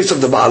 what's the case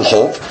of the Baal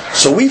Chov?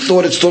 So we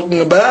thought it's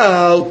talking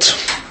about,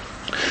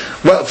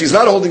 well, if he's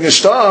not holding a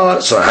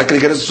shtar, so how can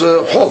he get his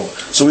Chov?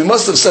 So we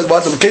must have said,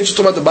 what the case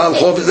talking about the Baal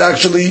Chov is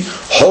actually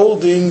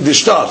holding the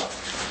shtar.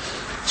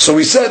 So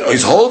we said,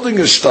 he's holding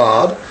a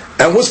shtar,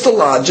 and what's the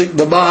logic?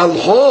 The Baal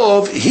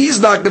Chov, he's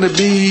not going to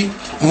be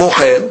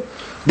mohel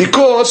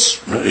because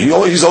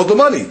he's owed the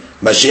money.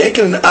 Mashiach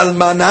and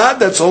almanah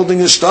that's holding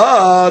a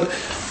shtar,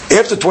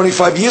 after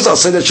 25 years, I'll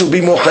say that she'll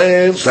be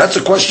mohel. So that's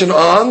a question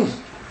on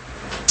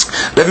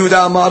Rabbi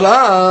Yehuda Amar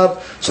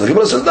Rav. So the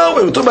Gemara says, no,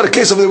 we're talking about a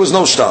case where there was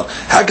no shtar.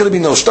 How can it be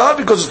no shtar?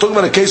 Because it's talking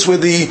about a case where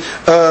the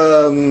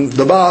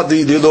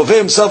Loveh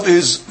himself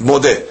is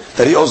modeh,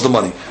 that he owes the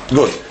money.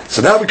 Good.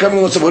 So now we're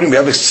coming on to we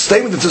have a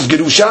statement that says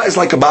Gerusha is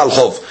like a Baal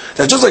Chov.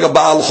 That's just like a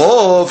Baal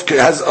Chov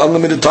has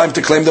unlimited time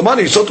to claim the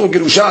money. So to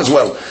Gerusha as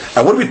well.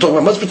 And what are we talking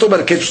about? Must be talking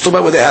about a case we're talking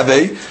about where they have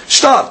a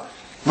shtar.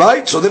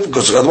 Right? So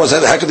because otherwise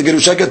how can the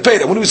Gerusha get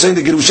paid? And what are we saying?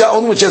 The Gerusha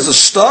only which has a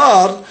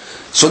shtar.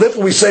 So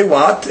therefore we say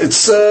what?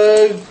 It's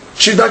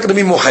she's not going to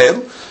be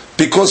mohel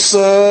because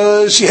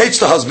she hates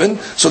the husband.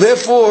 So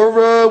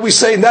therefore we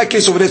say in that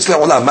case over there it's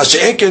le'olam.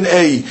 Masha'ekin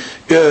a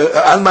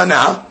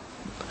almanah.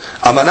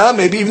 Amana,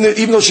 maybe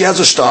even though she has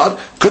a shtar,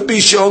 could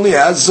be she only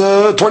has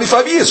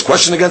 25 years.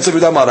 Question against the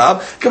Yehuda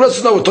Marab. Come on,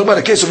 no, we're talking about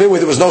a case of where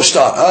there was no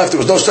shtar. If there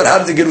was no shtar, how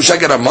did the Gerusha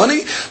get her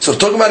money? So we're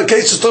talking about a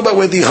case, we're talking about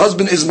where the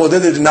husband is modeh,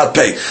 they did not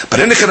pay. But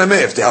in the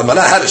Chanameh, if the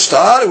Almana had a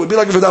shtar, it would be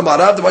like Yehuda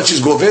Marab, the one she's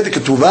goveh the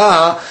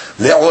ketubah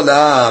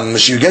le'olam.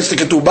 She gets the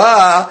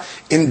ketubah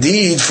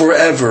indeed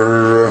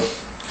forever.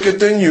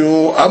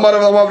 Continue. Amar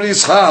Rav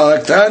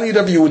Yitzchak, Tani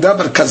Rav Yehuda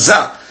bar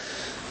Kaza.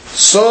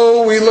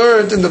 So we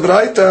learned in the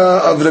Braita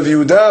of Rav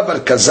Yehuda bar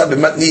Kaza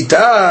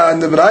b'matnita, in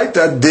the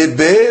Braita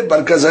debe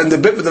bar Kaza, in the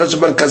bit b'drash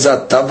bar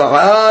Kaza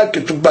tava'a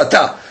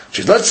ketubata.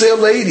 Let's say a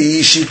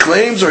lady, she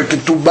claims her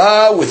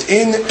ketubah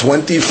within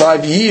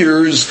 25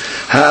 years.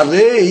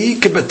 Harei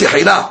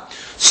kebetihila.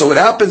 So what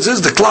happens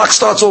is the clock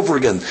starts over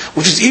again,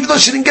 which is even though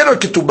she didn't get her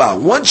ketubah,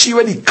 once she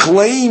already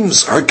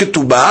claims her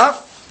ketubah,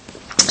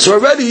 so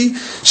already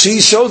she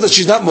shows that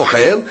she's not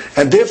mohel,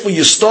 and therefore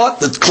you start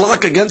the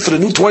clock again for the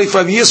new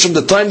 25 years from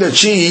the time that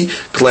she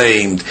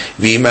claimed.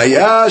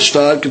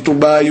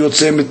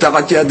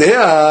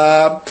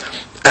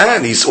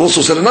 And he's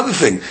also said another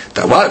thing,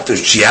 that what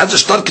if she has a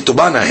shtar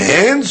ketubah in her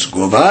hands,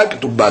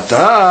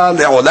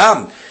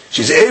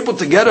 she's able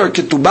to get her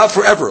ketubah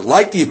forever,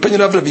 like the opinion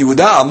of Rabbi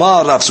Yehuda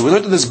Amar Rav. So we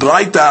learned in this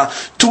Braita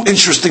two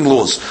interesting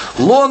laws.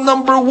 Law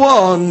number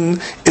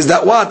one is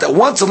that what? That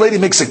once a lady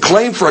makes a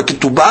claim for a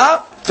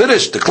ketubah,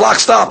 finished, the clock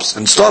stops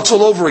and starts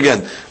all over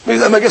again.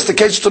 I guess the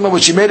case is talking about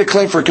when she made a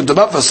claim for a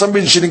ketubah, for some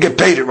reason she didn't get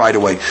paid it right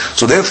away.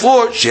 So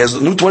therefore, she has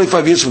a new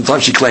 25 years from the time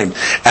she claimed.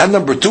 And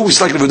number two, we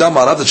like Rabbi Yehuda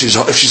Amar Rav, that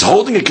if she's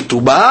holding a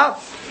ketubah,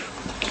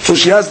 so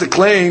she has the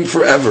claim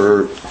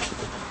forever.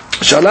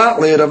 Shalach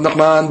le Rav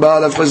Nachman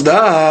bar Rav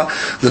Chizda,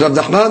 the Rav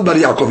Nachman bar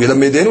Yaakov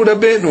Yelamedenu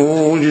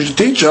Rabbeinu, you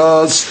teach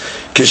us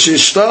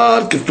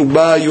keshishtar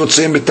ketubah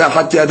yotzei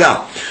mitachat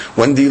yada.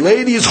 When the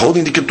lady is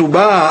holding the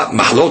ketubah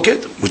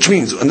mahloket, which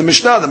means in the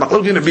Mishnah the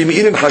mahloket of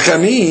Meir and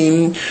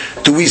Hakamim,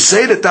 do we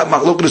say that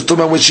mahloket is talking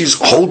about when she's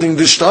holding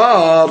the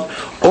shtar,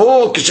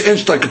 or keshen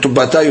shtar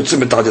ketubata yotzei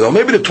mitachat yada?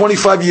 Maybe the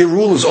 25-year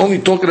rule is only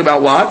talking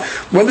about what?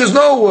 When there's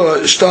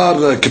no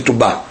shtar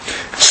ketubah.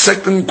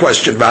 Second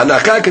question, and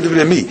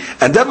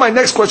then my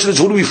next question is,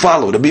 who do we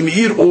follow? Rabbi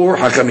Meir or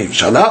Hakamim?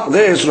 Shalach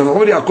le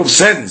Rav Yaakov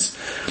sends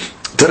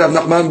to Rav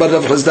Nachman bar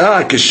Rav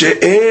Chizda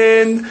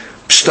keshe'en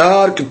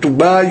shtar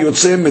ketubah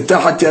yotzei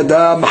mitachat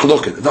yada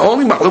mahloket. The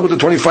only mahloket of the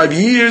 25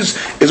 years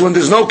is when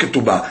there's no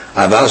ketubah.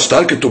 Aval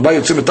shtar ketubah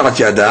yotzei mitachat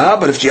yada,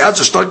 but if she has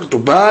a shtar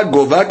ketubah,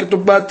 gova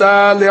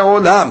ketubata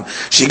le'olam.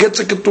 She gets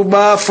a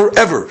ketubah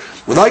forever.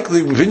 Like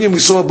the opinion we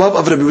saw above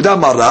of Rabbi Yehuda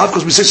Amar Rav,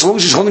 because we say so long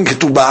as she's holding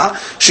ketubah,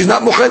 she's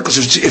not mochel, because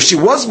if she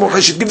was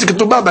mochel, she'd give the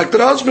ketubah back to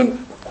the husband.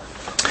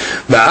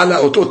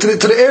 To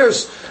the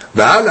heirs. And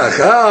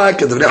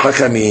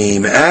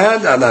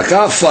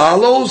Alakha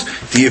follows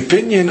the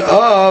opinion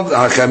of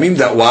Hakamim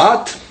that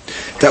what?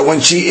 That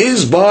when she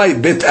is by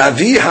Bet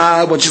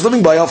Aviha, when she's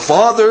living by her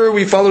father,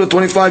 we follow the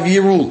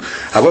 25-year rule.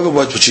 However,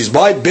 when she's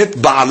by Bet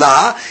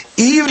Ba'ala,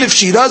 even if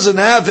she doesn't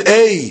have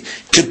a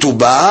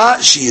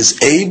ketubah, she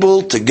is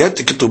able to get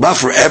the ketubah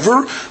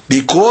forever,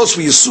 because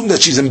we assume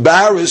that she's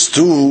embarrassed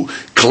to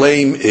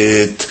claim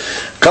it.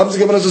 Comes the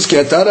Gemara says,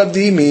 "Ke'atar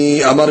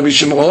Avdimi, Amar Rabbi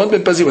Shimon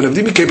ben Pazi." When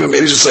Avdimi came from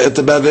Eretz Yisrael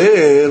to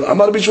Bavel,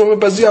 Amar Rabbi Shimon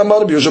ben Pazi, Amar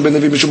Rabbi Yoshua ben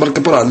Levi Mishum bar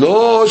Kapora,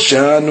 Lo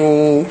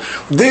Shanu.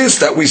 This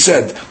that we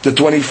said, the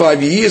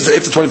 25 years, that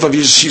after 25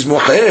 years she's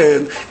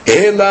mochel,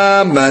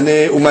 ela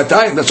mane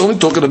umatayim. That's only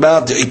talking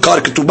about the ikar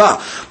ketubah,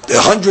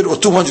 100 or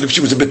 200 if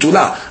she was a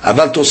betula.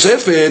 Aval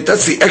tosefet,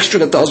 that's the extra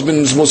that the husband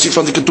is mosif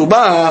from the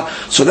ketubah,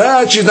 so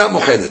that she's not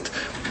mochelet.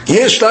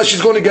 Yes,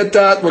 she's going to get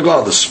that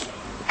regardless.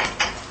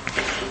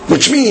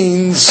 Which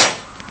means,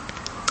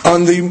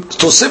 on the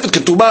Tosefet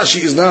Ketubah, she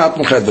is not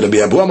Mukhad. Rabbi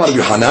Abu Amar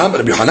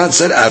Rabbi Hanan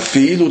said,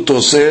 Afilu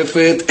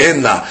Tosefet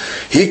Enna.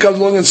 He comes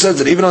along and says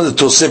that even on the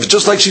Tosefet,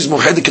 just like she's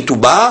Mukhad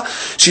Ketubah,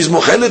 she's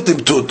Mukhad to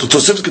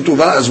Tosefet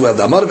Ketubah as well.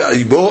 Amar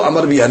Ibo,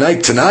 Amar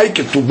Yanai, Tanai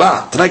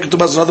Ketubah. Tanai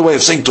Ketubah is another way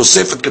of saying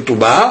Tosefet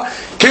Ketubah.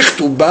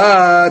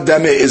 Ketubah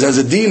Dame is as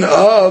a deen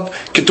of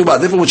Ketubah.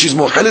 Therefore, when she's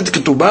Mukhad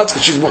Ketubah,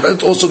 she's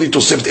Mukhad also the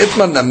Tosefet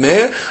Etman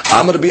Nameh,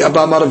 Amar Bi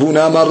Abba Amar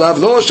Avuna Amar Rav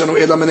Lo,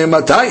 Shanu Ela Mene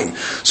Matayim.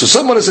 So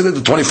someone has said that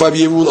the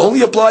 25-year rule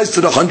only applies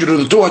to the 100 or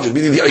the 200,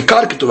 meaning the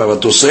Ikar Ketubah.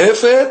 But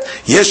Tosefet,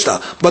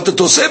 Yeshta. But the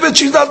Tosefet,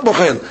 she's not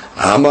Mochel.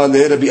 Amar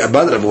Rabbi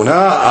Abad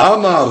Ravuna,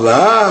 Amar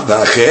Rav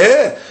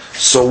Ache.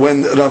 So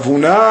when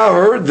Ravuna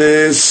heard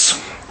this,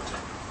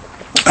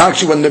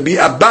 actually when Rabbi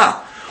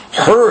Abba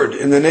heard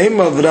in the name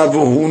of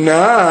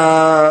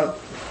Ravuna,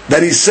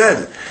 that he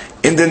said,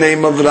 in the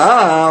name of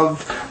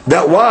Rav,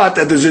 that what?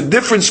 That there's a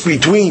difference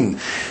between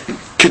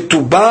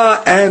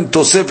Ketubah and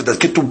Tosefet. That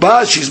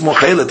Ketubah, she's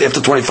mochelet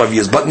after 25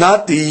 years, but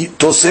not the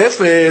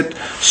Tosefet.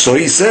 So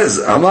he says,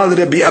 Amar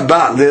Rabbi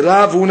Abba, le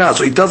Ravuna.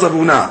 So he tells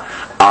Ravuna,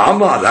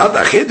 Amar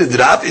Rav, did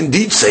Rav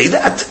indeed say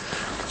that?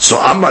 So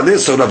Amar le,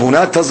 so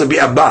Ravuna tells Rabbi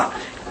Abba,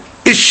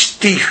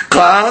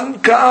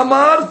 Ishtikan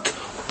ka'amart,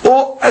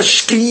 or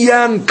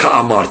Ashkiyan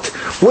ka'amart.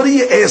 What are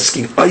you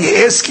asking? Are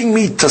you asking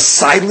me to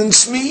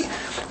silence me?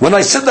 When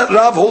I said that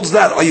Rav holds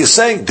that, are you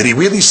saying, did he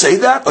really say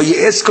that? Are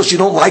you asking because you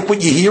don't like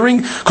what you're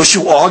hearing? Because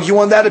you argue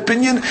on that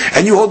opinion?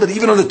 And you hold that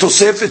even on the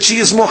Tosefet she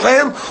is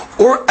mochel?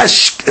 Or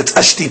it's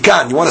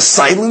ashtikan, you want to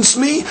silence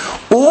me?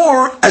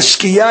 Or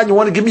ashkiyan, you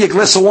want to give me a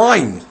glass of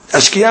wine?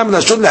 Ashkiyan and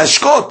ashkot,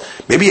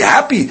 ashkot. Maybe you're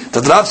happy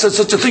that Rav said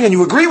such a thing and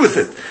you agree with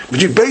it. But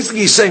you're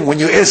basically saying, when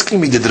you're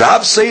asking me, did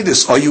Rav say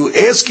this? Are you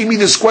asking me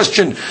this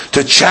question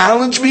to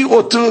challenge me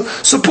or to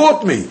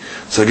support me?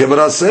 So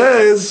Gemara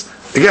says,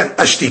 again,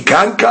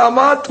 ashtikan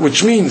ka'amat,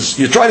 which means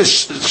you're trying to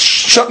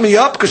shut me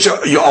up because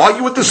you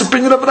argue with this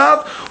opinion of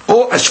Rav,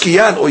 or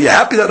ashkiyan, or you're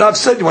happy that Rav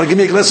said you want to give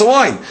me a glass of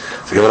wine.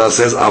 So Gemara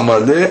says,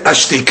 Amarle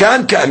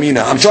ashtikan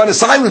ka'amina. I'm trying to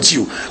silence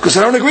you because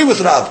I don't agree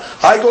with Rav.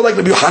 I go like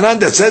the Yohanan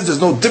that says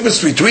there's no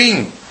difference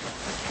between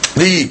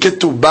the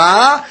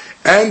ketubah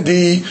and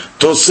the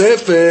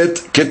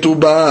tosefet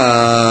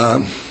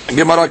ketubah.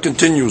 Gemara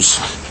continues.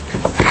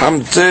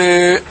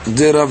 Hamte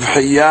de Rav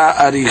Hiya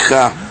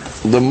Aricha,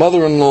 the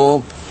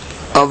mother-in-law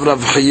of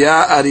Rav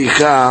Hiya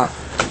Aricha,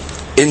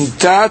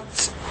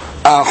 Intat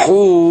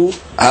Ahu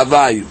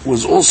Havai,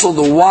 was also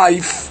the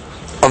wife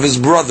of his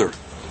brother.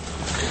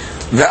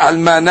 The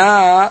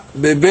Almana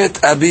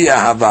Bebet Abiya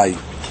Havai.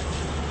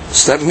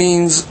 So that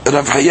means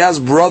Rav Hiya's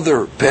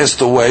brother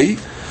passed away,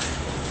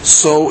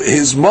 so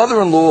his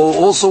mother-in-law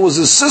also was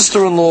his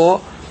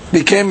sister-in-law,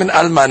 became an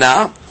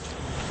Almana,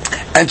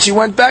 and she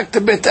went back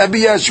to Bet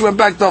Abiya, she went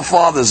back to her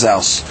father's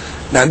house.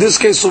 Now in this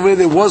case over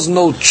there was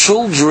no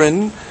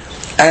children,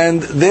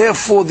 and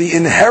therefore the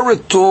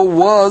inheritor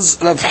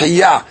was Rav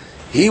Hiya.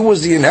 He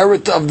was the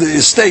inheritor of the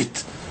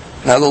estate.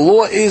 Now the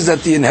law is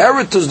that the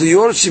inheritors, the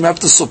Yorshim, have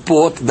to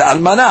support the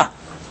Almanah.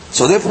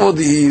 So therefore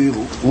the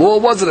law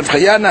was that Rav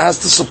Hiya has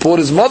to support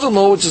his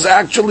mother-in-law, which is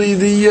actually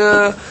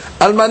the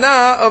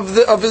Almanah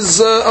of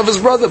his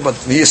brother. But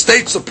the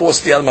estate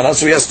supports the Almanah,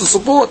 so he has to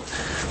support.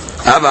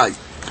 Havai.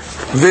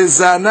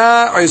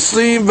 Vezana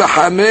 25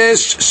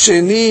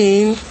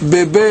 shenin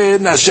bebe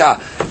nasha,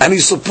 and he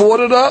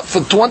supported her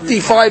for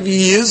 25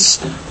 years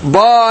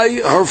by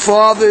her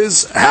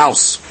father's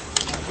house.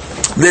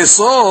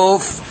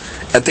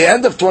 Vesof, at the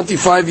end of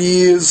 25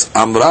 years,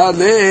 Amra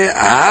le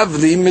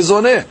havli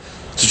mizoneh.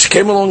 So she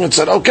came along and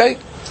said, "Okay,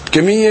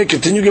 give me,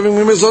 continue giving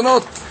me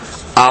mizonot."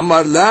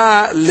 Amar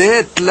la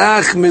let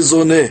lach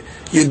mizoneh.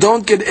 You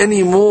don't get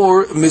any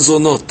more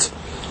mizonot.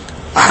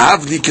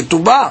 Havli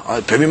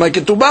ketubah. Pay me my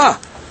ketubah.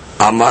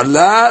 Amar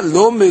la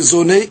lo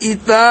mizoneh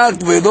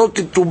itlach velo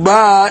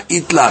ketubah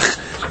itlach.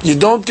 You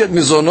don't get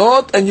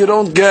mizonot and you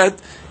don't get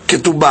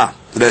ketubah.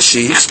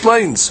 Rashi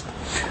explains.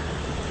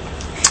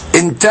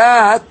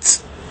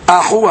 Intat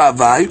ahu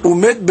havai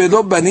umet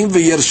belo banim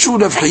veyershu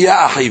Rav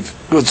Hiya achiv.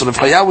 Good. So Rav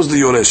Hiya was the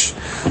yoresh.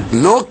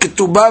 Lo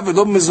ketubah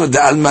velo mizonot. The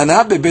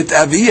almanah bebet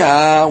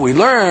aviha. We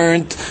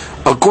learned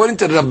according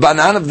to the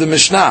Rabbanan of the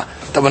Mishnah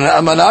that when an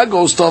almanah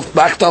goes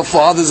back to her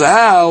father's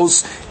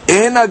house,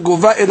 ena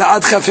gova ela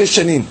ad chafesh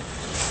shanin.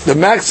 The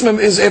maximum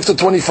is after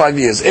 25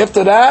 years.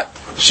 After that,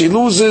 she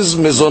loses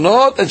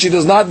mizonot and she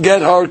does not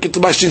get her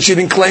ketubah. She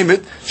didn't claim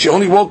it. She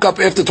only woke up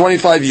after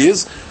 25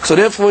 years. So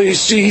therefore, he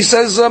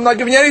says, I'm not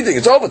giving you anything.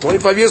 It's over.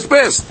 25 years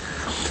passed.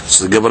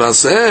 So the Gemara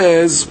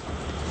says,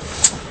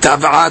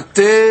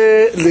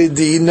 Tav'ate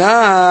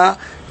ledina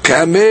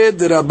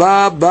kamed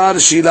Rabba bar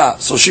Shila.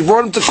 So she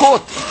brought him to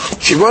court.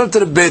 She brought him to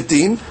the Beit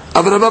Din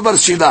of Rabba bar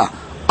Shila.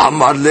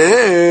 Amar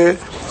le.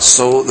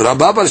 So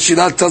Rabba bar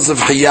Shila tells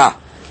Rav Hiya,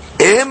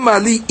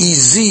 Emali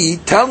izi,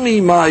 tell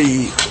me, my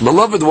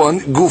beloved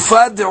one,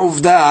 Gufa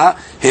de'uvda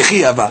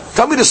hechiyava.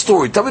 Tell me the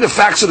story. Tell me the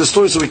facts of the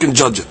story so we can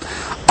judge it.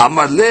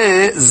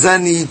 Amarle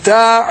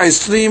zanita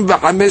 25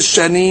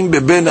 shanim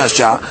beben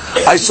asha.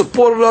 I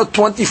supported her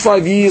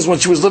 25 years when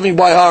she was living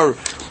by her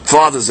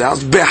father's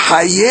house.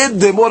 Behayed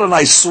demor, and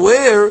I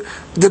swear,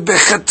 the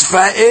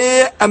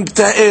bechatfa'e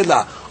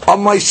amta'ela.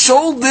 On my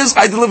shoulders,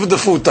 I delivered the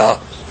food to her.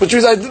 Which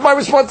means I did my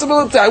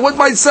responsibility. I went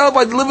myself,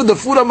 I delivered the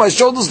food on my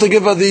shoulders to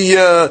give her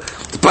the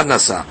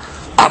panasa.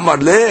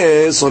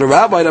 Amarle, so the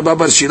Rabbi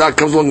Bar Shila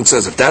comes along and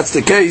says, if that's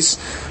the case,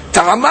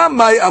 ta'amam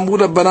mai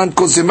amura banan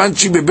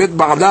kosemanchi bebet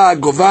ba'ala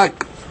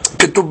govak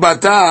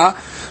ketubata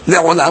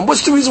le'olam.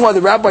 What's the reason why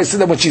the Rabbi said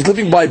that when she's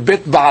living by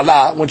bet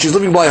ba'ala, when she's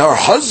living by her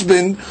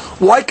husband,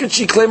 why could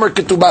she claim her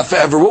ketubah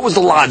forever? What was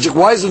the logic?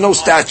 Why is there no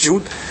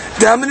statute?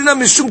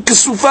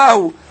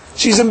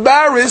 She's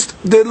embarrassed,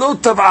 de lo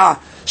tav'ah.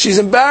 She's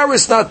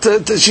embarrassed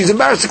she's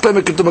embarrassed to claim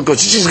a ketubah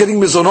because she's getting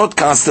mizonot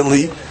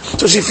constantly,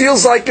 so she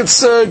feels like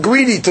it's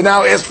greedy to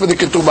now ask for the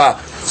ketubah.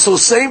 So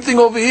same thing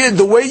over here.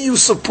 The way you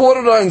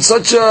supported her in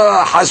such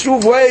a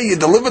hashuv way, you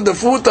delivered the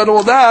food and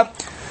all that.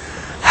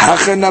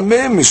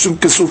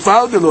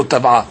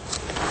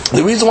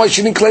 The reason why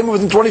she didn't claim it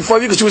within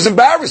 25 years because she was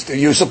embarrassed.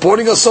 You're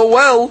supporting her so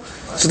well,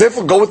 so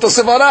therefore go with the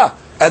sevara.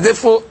 And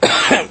therefore,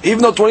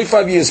 even though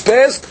 25 years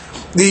passed,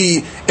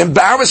 the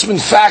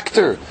embarrassment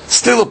factor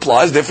still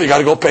applies. Therefore, you got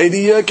to go pay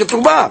the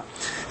ketubah.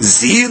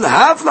 Zil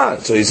havla.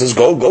 So he says,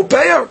 go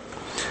pay her.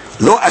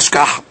 Lo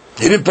ashkah.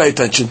 He didn't pay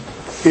attention.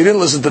 He didn't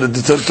listen to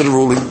the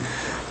ruling.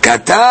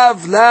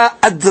 Katav la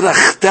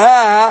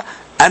adrachta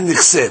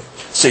anichseh.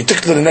 So he took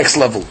it to the next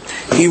level.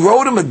 He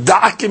wrote him a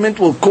document.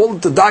 We'll call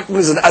it the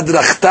document as an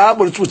adrachta,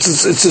 but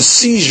it's a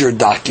seizure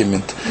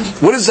document.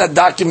 What does that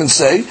document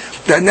say?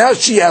 That now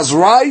she has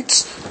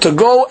rights to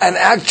go and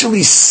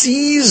actually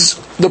seize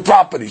the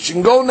property. She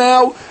can go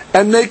now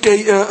and make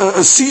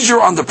a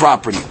seizure on the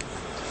property.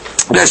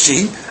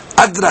 Rashi,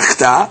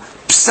 adrachta,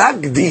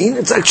 psak din.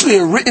 It's actually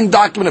a written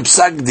document of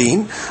psak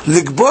din.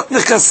 Ligbot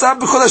nechasab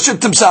b'chol asher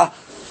timsa.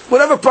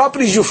 Whatever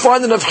properties you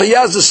find in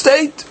Avchiya's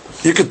estate,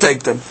 you can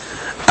take them.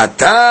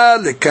 Ata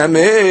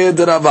lekamed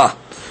Rava.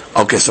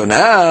 Okay, so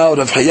now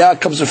Rav Chaya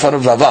comes in front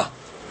of Rava.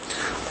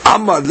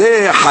 Amar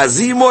le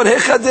hazimor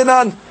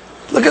hechadenan.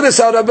 Look at this,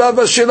 how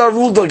Rabbi Shila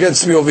ruled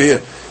against me over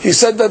here. He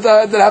said that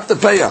I have to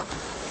pay her.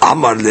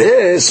 Amar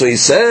le, so he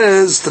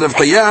says to Rav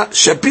Chaya,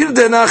 shapir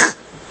denach.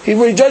 He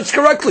judged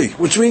correctly,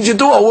 which means you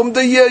do owe him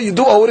the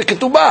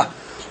ketubah.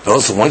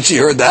 Also, once she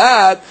heard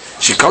that,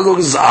 she comes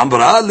and says,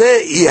 Amra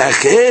le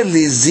iache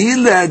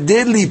lizila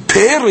deli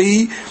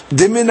peri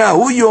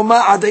deminahu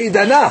yoma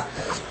adeidana.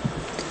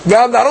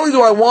 Now, not only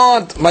do I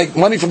want my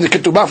money from the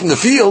ketubah from the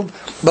field,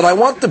 but I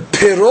want the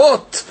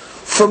perot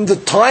from the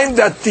time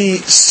that the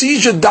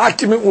seizure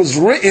document was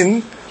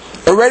written.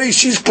 Already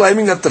she's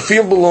claiming that the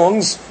field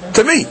belongs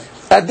to me.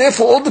 And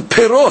therefore all the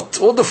perot,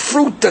 all the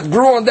fruit that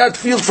grew on that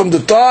field from the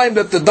time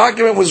that the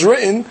document was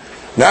written,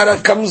 now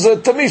that comes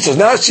to me. So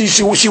now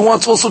she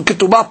wants also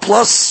ketubah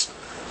plus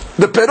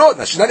the perot.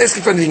 Now she's not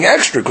asking for anything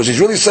extra because she's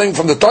really saying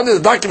from the time that the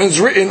document is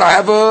written, I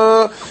have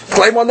a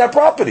claim on that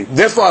property.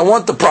 Therefore, I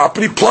want the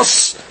property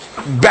plus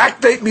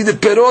backdate me the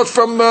perot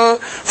from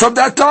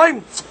that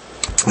time.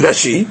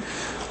 Rashi,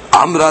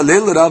 Amra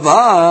leil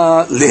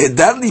Rava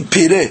lehedar li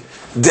pire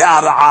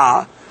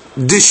de'ara'a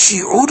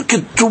de'shiur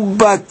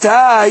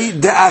ketubatai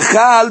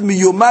de'achal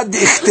miyomad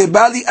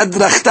de'echtebali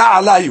adrachta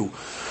alayu.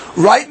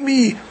 Write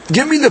me,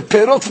 give me the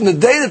perot from the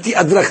day that the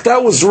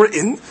adrachta was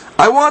written.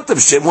 I want them.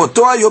 From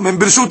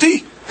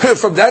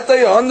that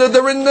day on,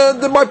 they're in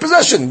my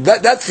possession.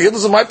 That field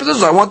is in my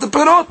possession. I want the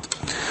perot.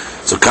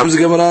 So comes the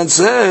Gemara and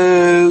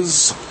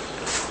says,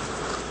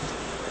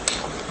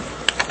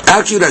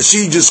 actually,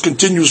 Rashi just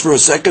continues for a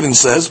second and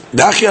says,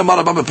 actually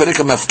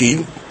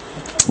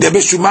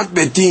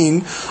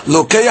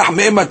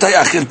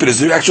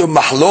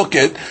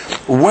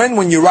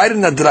when you write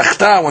in a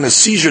drachta, when a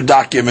seizure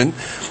document,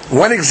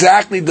 when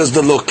exactly does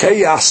the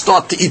lokeya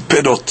start to eat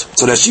perot?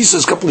 So that she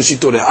says, couple of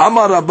shitore.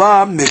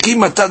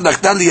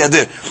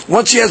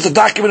 Once she has the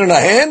document in her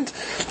hand,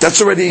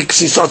 that's already,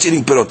 she starts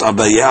eating perot.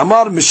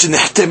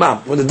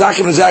 When the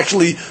document is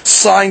actually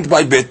signed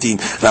by Betin.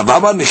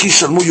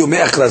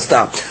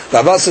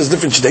 Rava says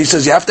different. He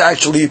says you have to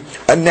actually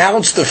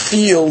announce the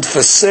field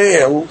for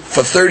sale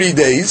for 30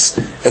 days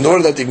in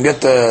order that you can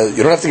get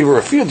you don't have to give her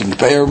a field, you can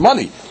pay her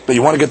money. But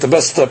you want to get the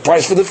best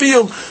price for the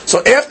field.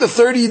 So after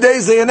 30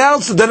 days they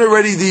announce it, then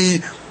already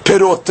the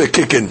perot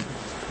kick in.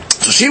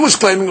 So she was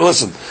claiming,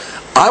 listen,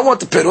 I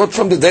want the perot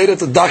from the day that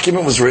the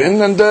document was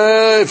written, and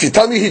if you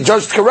tell me he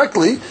judged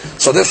correctly,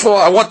 so therefore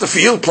I want the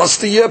field plus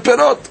the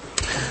perot.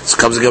 So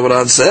comes the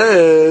Gemara and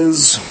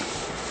says,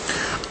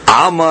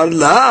 Amar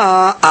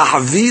la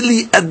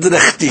ahvili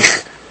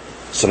adrachtich.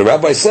 So the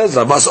rabbi says,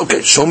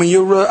 okay, show me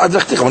your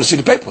adrachtich. I want to see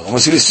the paper. I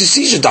want to see the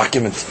seizure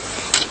document.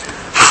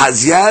 He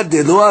saw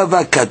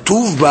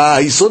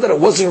that it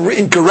wasn't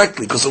written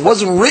correctly because it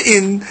wasn't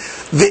written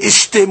the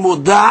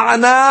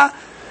ishtemodana,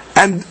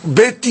 and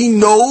Betty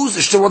knows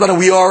ishtemodana.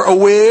 We are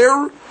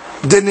aware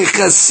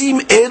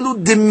Denechasim elu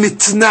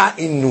demitna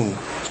inun.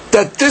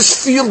 That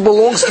this field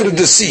belongs to the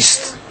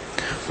deceased.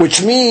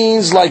 Which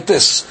means like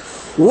this.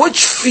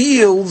 Which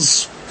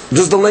fields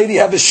does the lady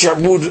have a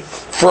shabud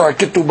for her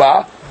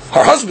ketubah?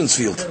 Her husband's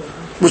field.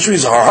 Which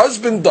means her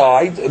husband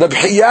died, Rav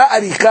Hiya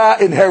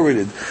Arika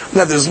inherited.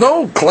 Now there's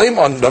no claim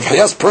on Rav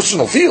Hiya's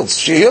personal fields.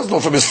 She has no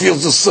from his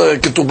fields this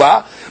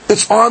ketubah.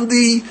 It's on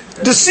the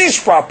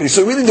deceased property.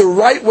 So really the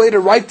right way to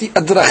write the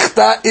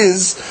adrachta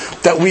is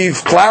that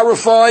we've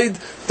clarified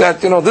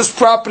that, this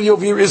property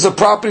over here is a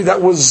property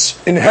that was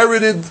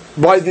inherited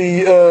by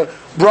the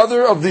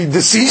brother of the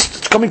deceased.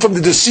 It's coming from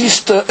the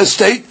deceased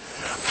estate.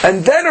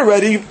 And then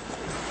already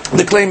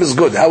the claim is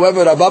good.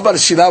 However, Rabba Bar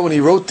Shila, when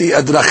he wrote the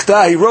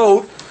adrachta, he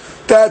wrote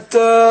that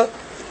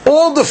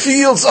all the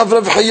fields of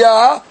Rav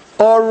Hiya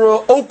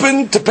are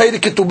open to pay the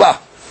ketubah.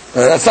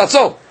 That's not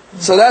so.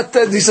 So that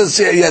he says,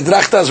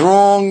 drachta is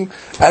wrong,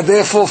 and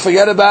therefore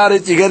forget about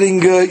it.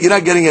 You're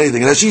not getting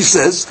anything. And she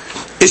says,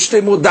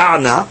 "Ishte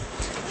mudana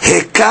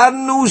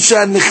hekarnu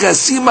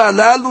shanichasim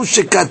alalu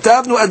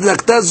shekatavnu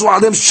adrakta zu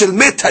alem shel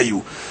met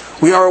hayu."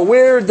 We are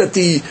aware that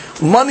the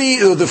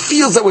money or the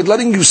fields that we're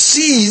letting you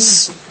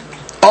seize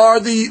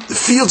are the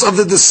fields of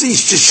the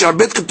deceased.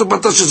 Sheshabet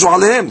ketubata shezu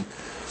alehem.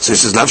 So he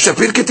says, "Lav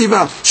shapir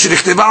ketiva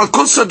shenichteva al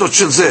kol sadot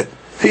shel zeh."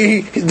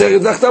 The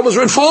Dachta was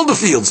written for all the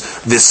fields.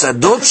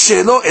 V'sadot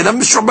shelo elam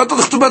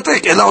mishrabatot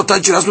chtubatek ela otan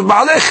shiras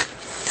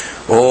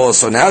b'baalech. Oh,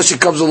 so now she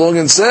comes along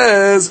and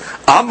says,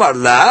 Amar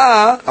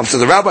la. So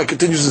the rabbi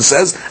continues and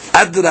says,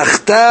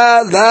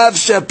 Adrachta lav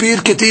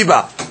shapir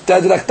ketiva. The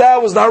Adrachta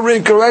was not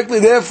written correctly,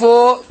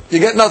 therefore you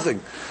get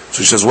nothing.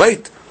 So she says,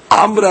 wait.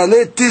 Amra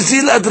le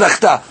tizil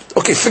Adrachta.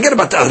 Okay, forget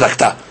about the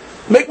Adrachta.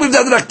 Make me the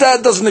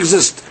Adrachta doesn't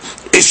exist.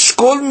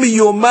 Eshkol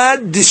miyoma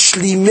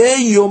dishlime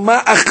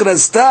yoma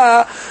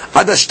achrasta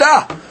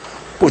adashta,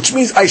 which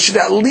means I should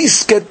at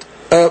least get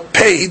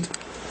paid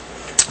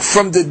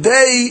from the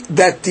day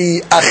that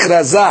the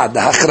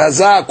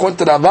achraza, according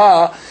to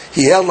Rava,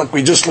 he held, like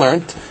we just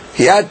learned,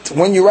 he had,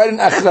 when you write an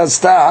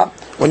achrasta,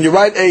 when you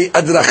write a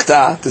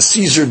adrachta, the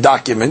Caesar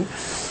document,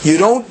 you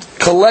don't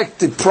collect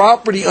the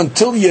property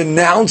until you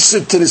announce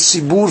it to the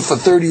Sibur for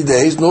 30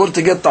 days in order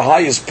to get the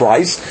highest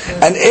price.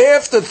 And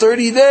after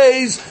 30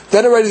 days,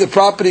 then already the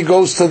property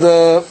goes to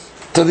the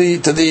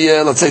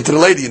let's say to the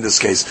lady in this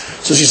case.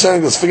 So she's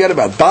saying, let's forget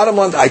about it. Bottom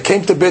line, I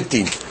came to Bet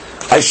Din.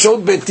 I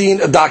showed Bet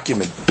Din a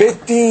document.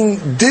 Bet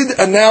Din did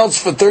announce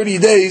for 30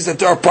 days that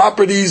there are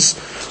properties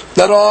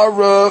that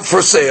are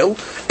for sale,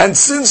 and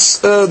since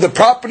the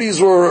properties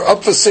were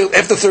up for sale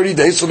after 30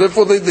 days, so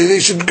therefore they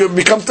should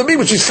become to me.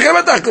 Which is forget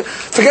about that.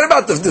 Forget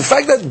about the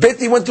fact that Bet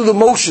Din went through the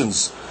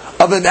motions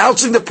of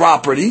announcing the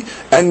property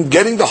and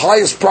getting the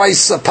highest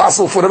price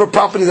possible for whatever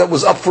property that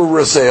was up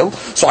for sale.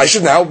 So I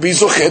should now be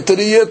zochet to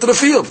the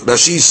field.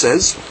 Rashi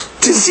says,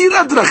 "Tizil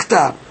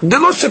adrachta,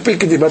 delo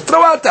shepikidi." But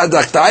throw out the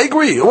adrachta. I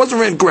agree, it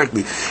wasn't written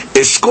correctly.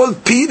 Eshkol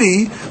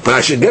piri, but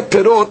I should get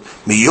perot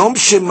miyom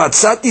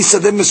shematzati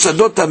sadeh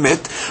mesadot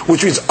hamet,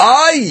 which means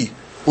I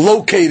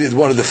located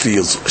one of the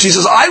fields. She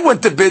says, I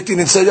went to Bet Din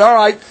and said, all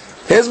right,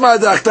 here's my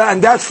adrachta,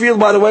 and that field,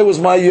 by the way, was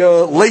my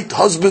late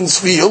husband's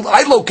field.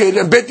 I located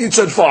it, and Bet Din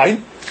said,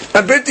 fine.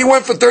 And Bet Din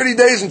went for 30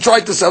 days and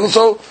tried to sell it,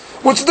 so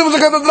what's the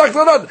difference of adrachta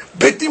or not?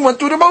 Bet Din went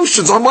through the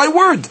motions, on my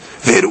word.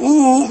 I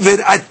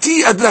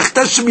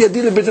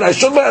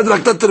showed my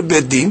adrachta to the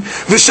Bet Din,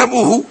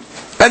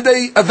 and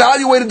they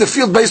evaluated the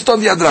field based on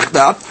the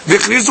adrachta. They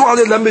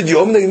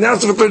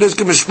announced it for 30 days,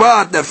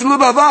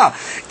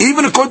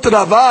 even according to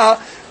Rava,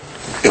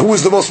 who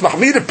was the most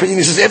mahmir opinion,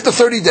 he says after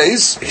 30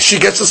 days she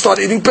gets to start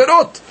eating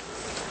perot.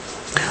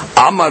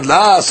 Amar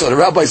la, so the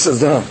rabbi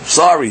says, no,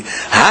 sorry.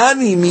 That's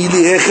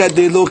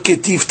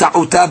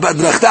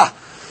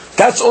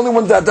only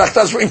when the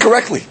adrachta is written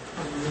correctly.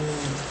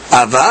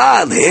 But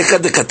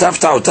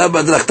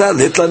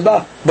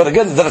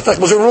again, the adrachta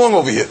was wrong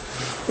over here.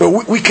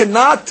 We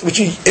cannot,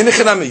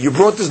 you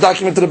brought this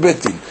document to the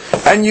Bet Din,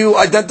 and you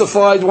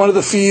identified one of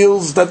the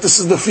fields, that this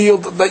is the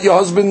field that your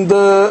husband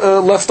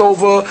left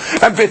over,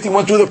 and Bet Din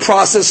went through the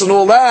process and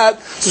all that.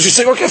 So she's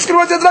saying, okay, forget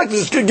about that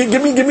document, just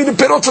give me the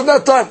perot from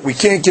that time. We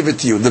can't give it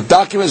to you. The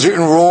document is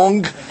written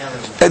wrong,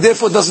 and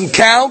therefore it doesn't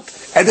count,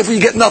 and therefore you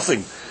get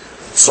nothing.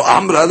 So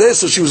Amra,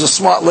 so she was a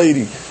smart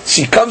lady.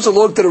 She comes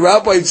along to the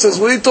rabbi and says,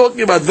 what are you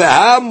talking about?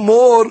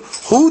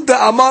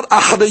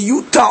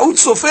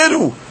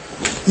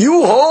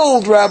 You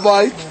hold,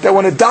 Rabbi, that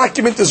when a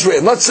document is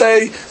written, let's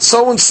say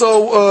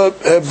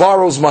so-and-so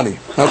borrows money,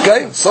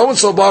 okay?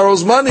 So-and-so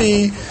borrows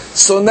money,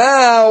 so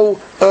now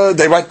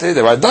they write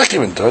a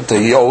document, right?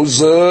 He owes,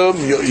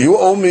 you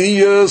owe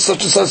me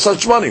such and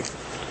such money.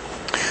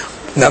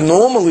 Now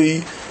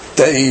normally,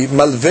 the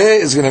malveh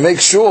is going to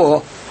make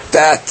sure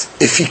that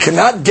if he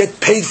cannot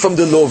get paid from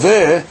the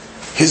loveh,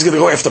 he's going to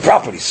go after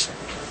properties.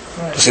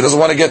 Because he doesn't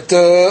want to get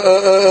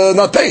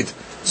not paid.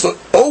 So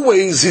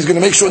always he's going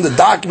to make sure in the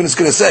document it's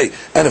going to say,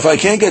 and if I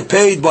can't get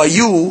paid by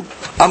you,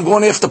 I'm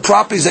going after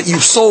properties that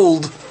you've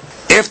sold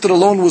after the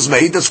loan was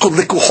made. That's called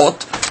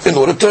likuhot, in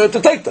order to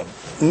take them.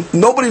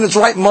 Nobody in its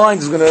right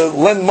mind is going to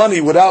lend money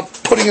without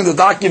putting in the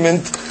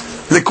document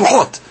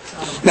lekuchot.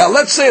 Now,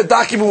 let's say a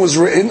document was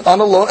written on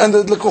a loan, and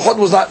the lekuchot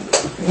was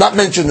not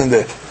mentioned in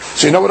there.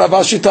 So you know what Rav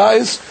Shita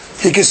is?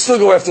 He can still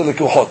go after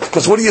lekuchot.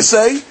 Because what do you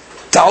say?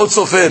 Ta'ot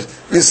sofer.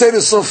 You say the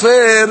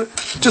sofer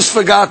just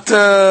forgot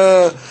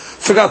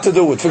to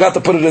do it, forgot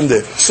to put it in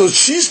there. So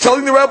she's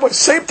telling the rabbi,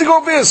 same thing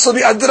over here. So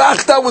the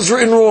adrachta was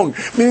written wrong.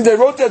 Meaning they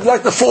wrote the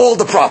adrachta for all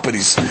the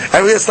properties.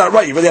 And that's not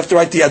right. You really have to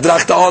write the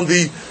adrachta on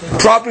the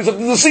properties of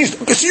the deceased.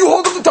 Because you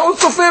hold of the ta'ot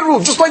sofer rule.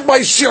 Just like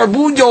by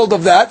shi'arbun you hold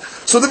of that.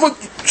 So therefore,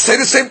 say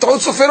the same ta'ot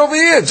sofer over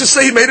here. Just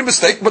say he made a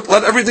mistake, but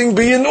let everything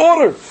be in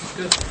order.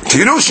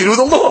 So she knew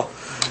the law.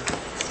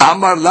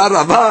 Amar la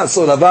Rava,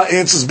 so Rava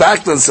answers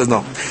back and says no.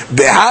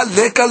 Over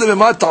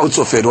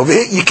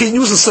here, you can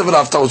use the 7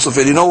 of ta'ot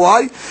sofer. You know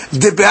why?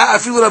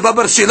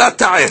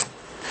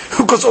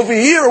 Because over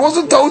here, it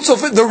wasn't ta'ot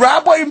sofer. The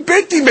rabbi in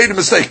Beti made a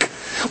mistake.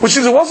 Which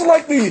is, it wasn't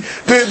like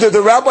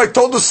the rabbi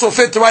told the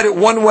sofer to write it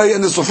one way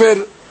and the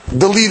sofer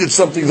deleted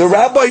something. The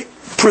rabbi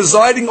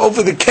presiding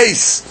over the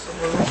case,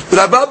 the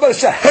Rabbi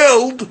Barsha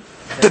held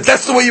that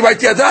that's the way you write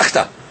the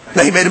adrachta.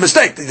 Now he made a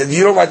mistake.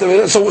 You don't write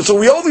the so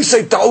we always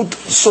say ta'ut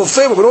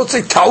sofer, but we don't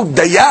say ta'ut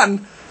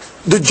dayan.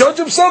 The judge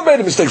himself made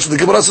a mistake. So the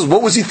Gemara says,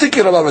 what was he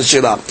thinking about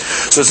Mashira?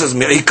 So it says,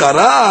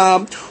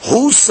 Me'ikara,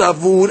 hu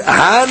savur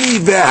hani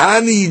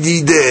vehani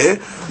dide,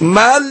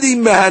 mali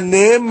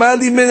mehane,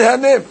 mali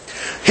mehane.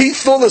 He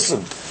thought,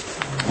 listen,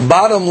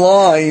 bottom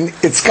line,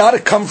 it's got to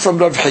come from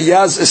Rav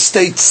Hiya's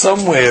estate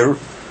somewhere,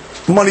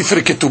 money for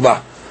the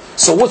ketubah.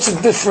 So what's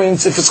the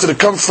difference if it's going to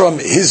come from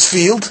his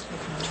field,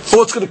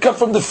 or it's going to come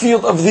from the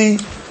field of the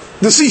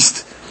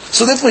deceased?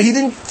 So therefore he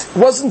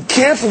wasn't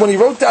careful when he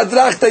wrote the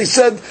adrachta. He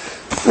said,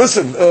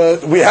 listen,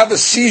 we have a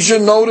seizure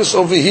notice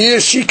over here.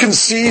 She can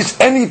seize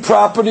any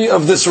property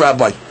of this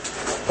rabbi.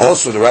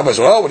 Also the rabbi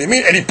said, oh, what do you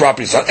mean any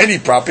property? It's not any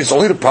property, it's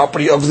only the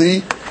property of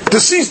the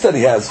deceased that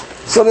he has.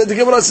 So the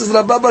Gemara says,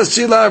 Rabbi Bar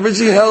Shila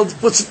originally held,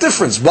 what's the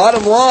difference?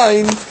 Bottom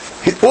line,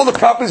 all the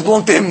properties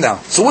belong to him now.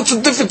 So what's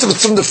the difference if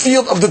it's from the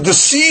field of the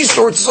deceased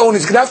or it's his own?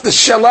 He's going to have to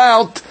shell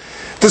out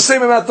the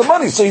same amount of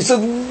money. So he said,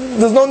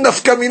 there's no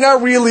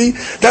nafkamina really.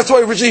 That's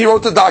why originally he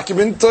wrote the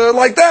document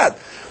like that.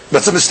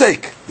 That's a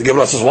mistake. The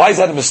Gemara says, why is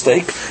that a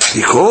mistake?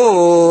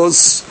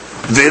 Because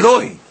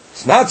veloi.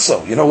 It's not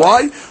so. You know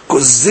why?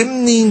 Because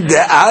zimnin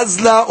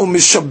de'azla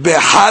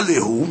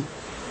u'mishabehalehu.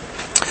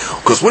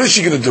 Because what is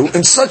she going to do?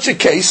 In such a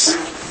case,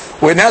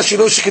 where now she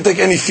knows she can take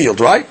any field,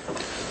 right?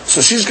 So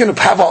she's going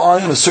to have her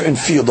eye on a certain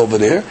field over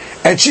there,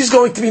 and she's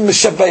going to be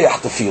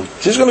mishabeach the field.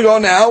 She's going to go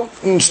now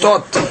and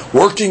start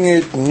working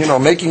it,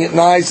 and, making it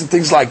nice and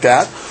things like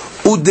that.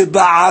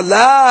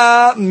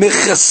 Udeba'ala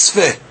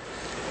mechasfeh.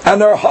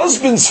 And her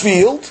husband's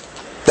field,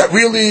 that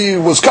really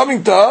was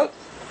coming to her,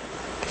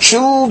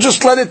 she'll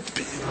just let it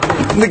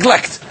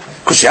neglect.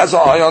 Because she has her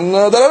eye on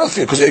that other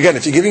field. Because again,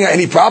 if you're giving her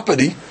any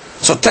property,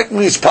 so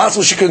technically it's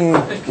possible she can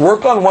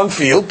work on one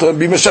field to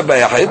be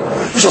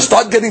mishabeach. She'll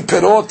start getting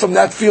perot from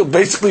that field,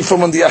 basically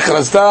from the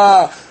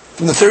achrasta,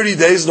 from the 30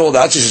 days and all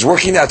that. So she's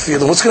working that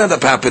field. And what's going to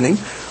end up happening?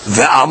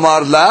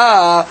 Ve'amar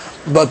la,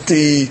 but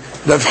the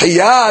Rav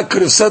Hiya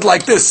could have said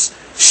like this,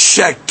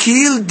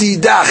 Shakil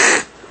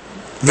didach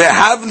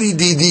ve'havli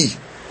didi.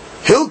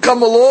 He'll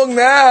come along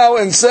now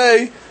and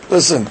say,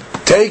 listen,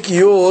 take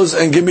yours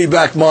and give me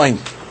back mine.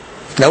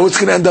 Now what's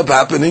going to end up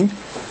happening?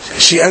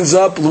 She ends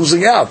up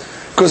losing out.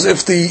 Because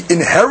if the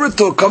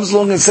inheritor comes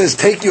along and says,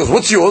 take yours,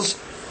 what's yours?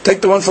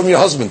 Take the one from your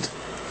husband.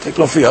 Take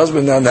one for your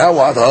husband. Now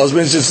what? The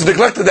husband just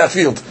neglected that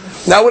field.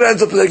 Now what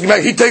ends up taking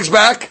back? He takes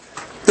back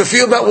the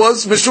field that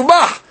was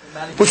mishubah.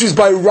 Which is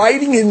by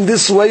writing in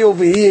this way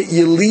over here,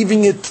 you're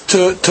leaving it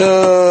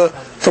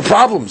for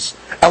problems.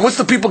 And what's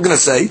the people going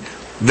to say?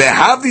 It's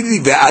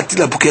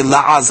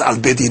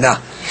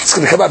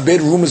going to come out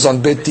bad rumors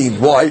on Bet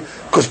Din. Why?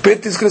 Because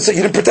Bet Din is going to say,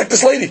 you didn't protect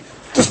this lady.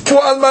 This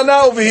poor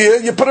almana over here,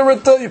 you put her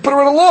at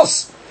a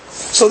loss.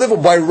 So therefore,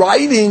 by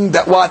writing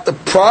that the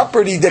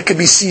property that can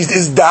be seized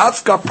is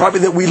dafka property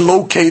that we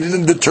located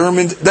and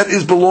determined that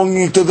is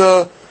belonging to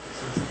the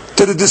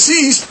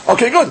deceased.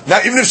 Okay, good.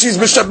 Now even if she's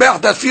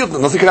mishabeh that field,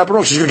 nothing can happen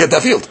wrong. She's going to get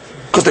that field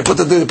because they put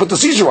the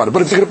seizure on it.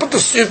 But if they're going to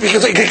put you can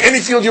take any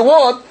field you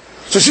want.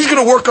 So she's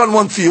going to work on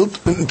one field,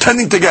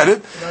 intending to get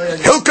it.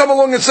 He'll come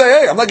along and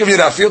say, hey, I'm not giving you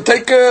that field.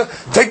 Take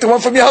the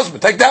one from your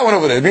husband. Take that one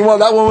over there. Meanwhile,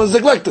 that one was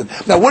neglected.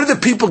 Now, what are the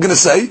people going to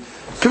say?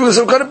 People are going to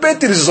say, what kind of Bet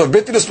Din is this?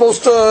 Bet Din is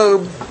supposed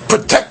to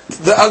protect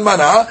the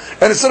almanah,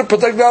 and instead of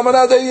protecting the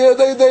almanah,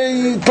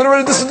 they put her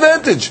at a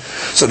disadvantage.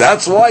 So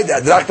that's why the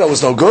adrachta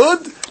was no good,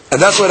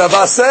 and that's why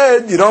Rava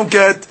said, you don't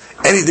get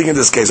anything in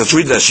this case. Let's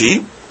read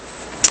Rashi.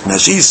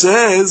 Rashi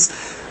says,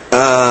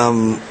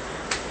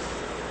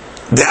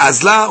 the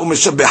azla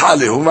u'mishabeha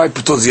lehum, right?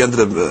 Towards the end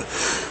of the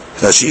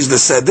she's the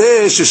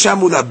sadeh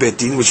sheshamula Bet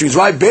Din, which means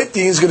why Bet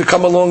Din is going to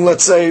come along.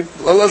 Let's say,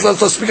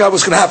 let's speak out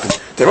what's going to happen.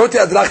 They wrote the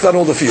adrachta on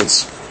all the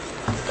fields.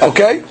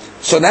 Okay,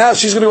 so now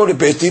she's going to go to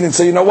Bet Din and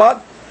say, you know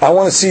what? I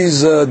want to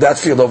seize that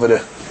field over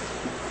there.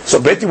 So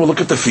Bet Din will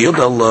look at the field.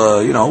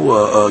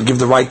 They'll give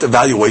the right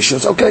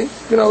evaluations. Okay,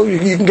 you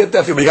can get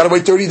that field, but you got to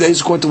wait 30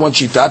 days according to one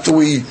sheet after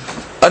we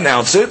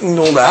announce it and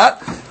all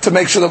that to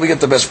make sure that we get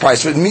the best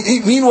price. But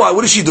meanwhile,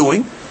 what is she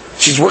doing?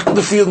 She's working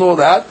the field and all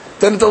that.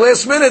 Then at the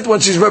last minute, when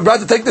she's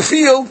about to take the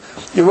field,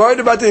 you're worried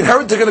about the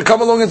inheritor going to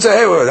come along and say,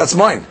 "Hey, wait, that's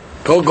mine.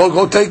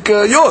 Go take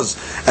yours."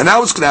 And now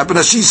what's going to happen?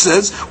 As she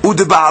says,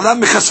 "Udeba'ala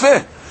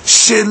mechasveh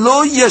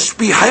shelo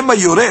yeshbihem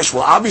hayoresh."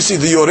 Well, obviously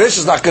the yoresh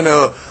is not going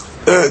to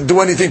do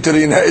anything to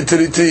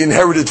the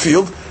inherited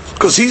field,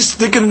 because he's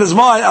thinking in his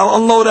mind, I'll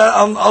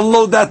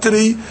unload that to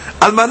the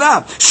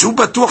almanah. Shu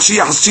batuach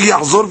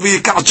sheyachzor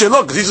v'yikach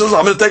shelo, because he says,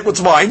 I'm going to take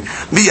what's mine.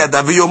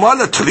 Miyada v'yomar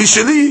l'tli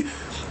sheli,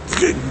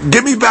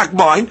 give me back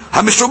mine.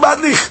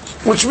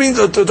 Hamishubadlich, which means,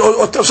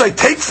 sorry,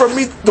 take from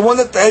me the one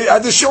that I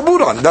had the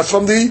shilbud on. That's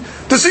from the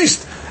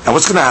deceased. And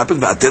what's going to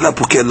happen? That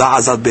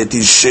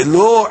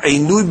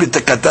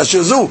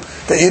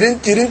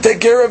you didn't take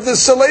care of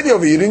this lady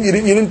over here. You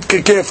didn't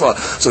take care of her.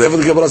 So therefore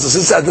the Gemara says,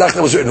 since the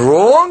adlach was written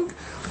wrong,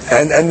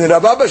 and the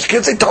Rabba, she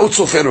can't say ta'ut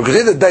soferu,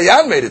 because the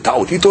Dayan made it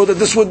ta'ut. He thought that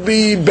this would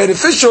be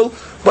beneficial,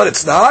 but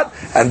it's not,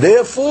 and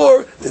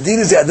therefore the deed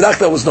is the adlach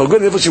that was no good,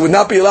 and therefore she would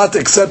not be allowed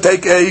to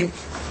take a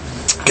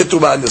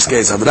ketubah in this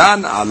case.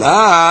 Adran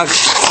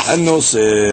alach and no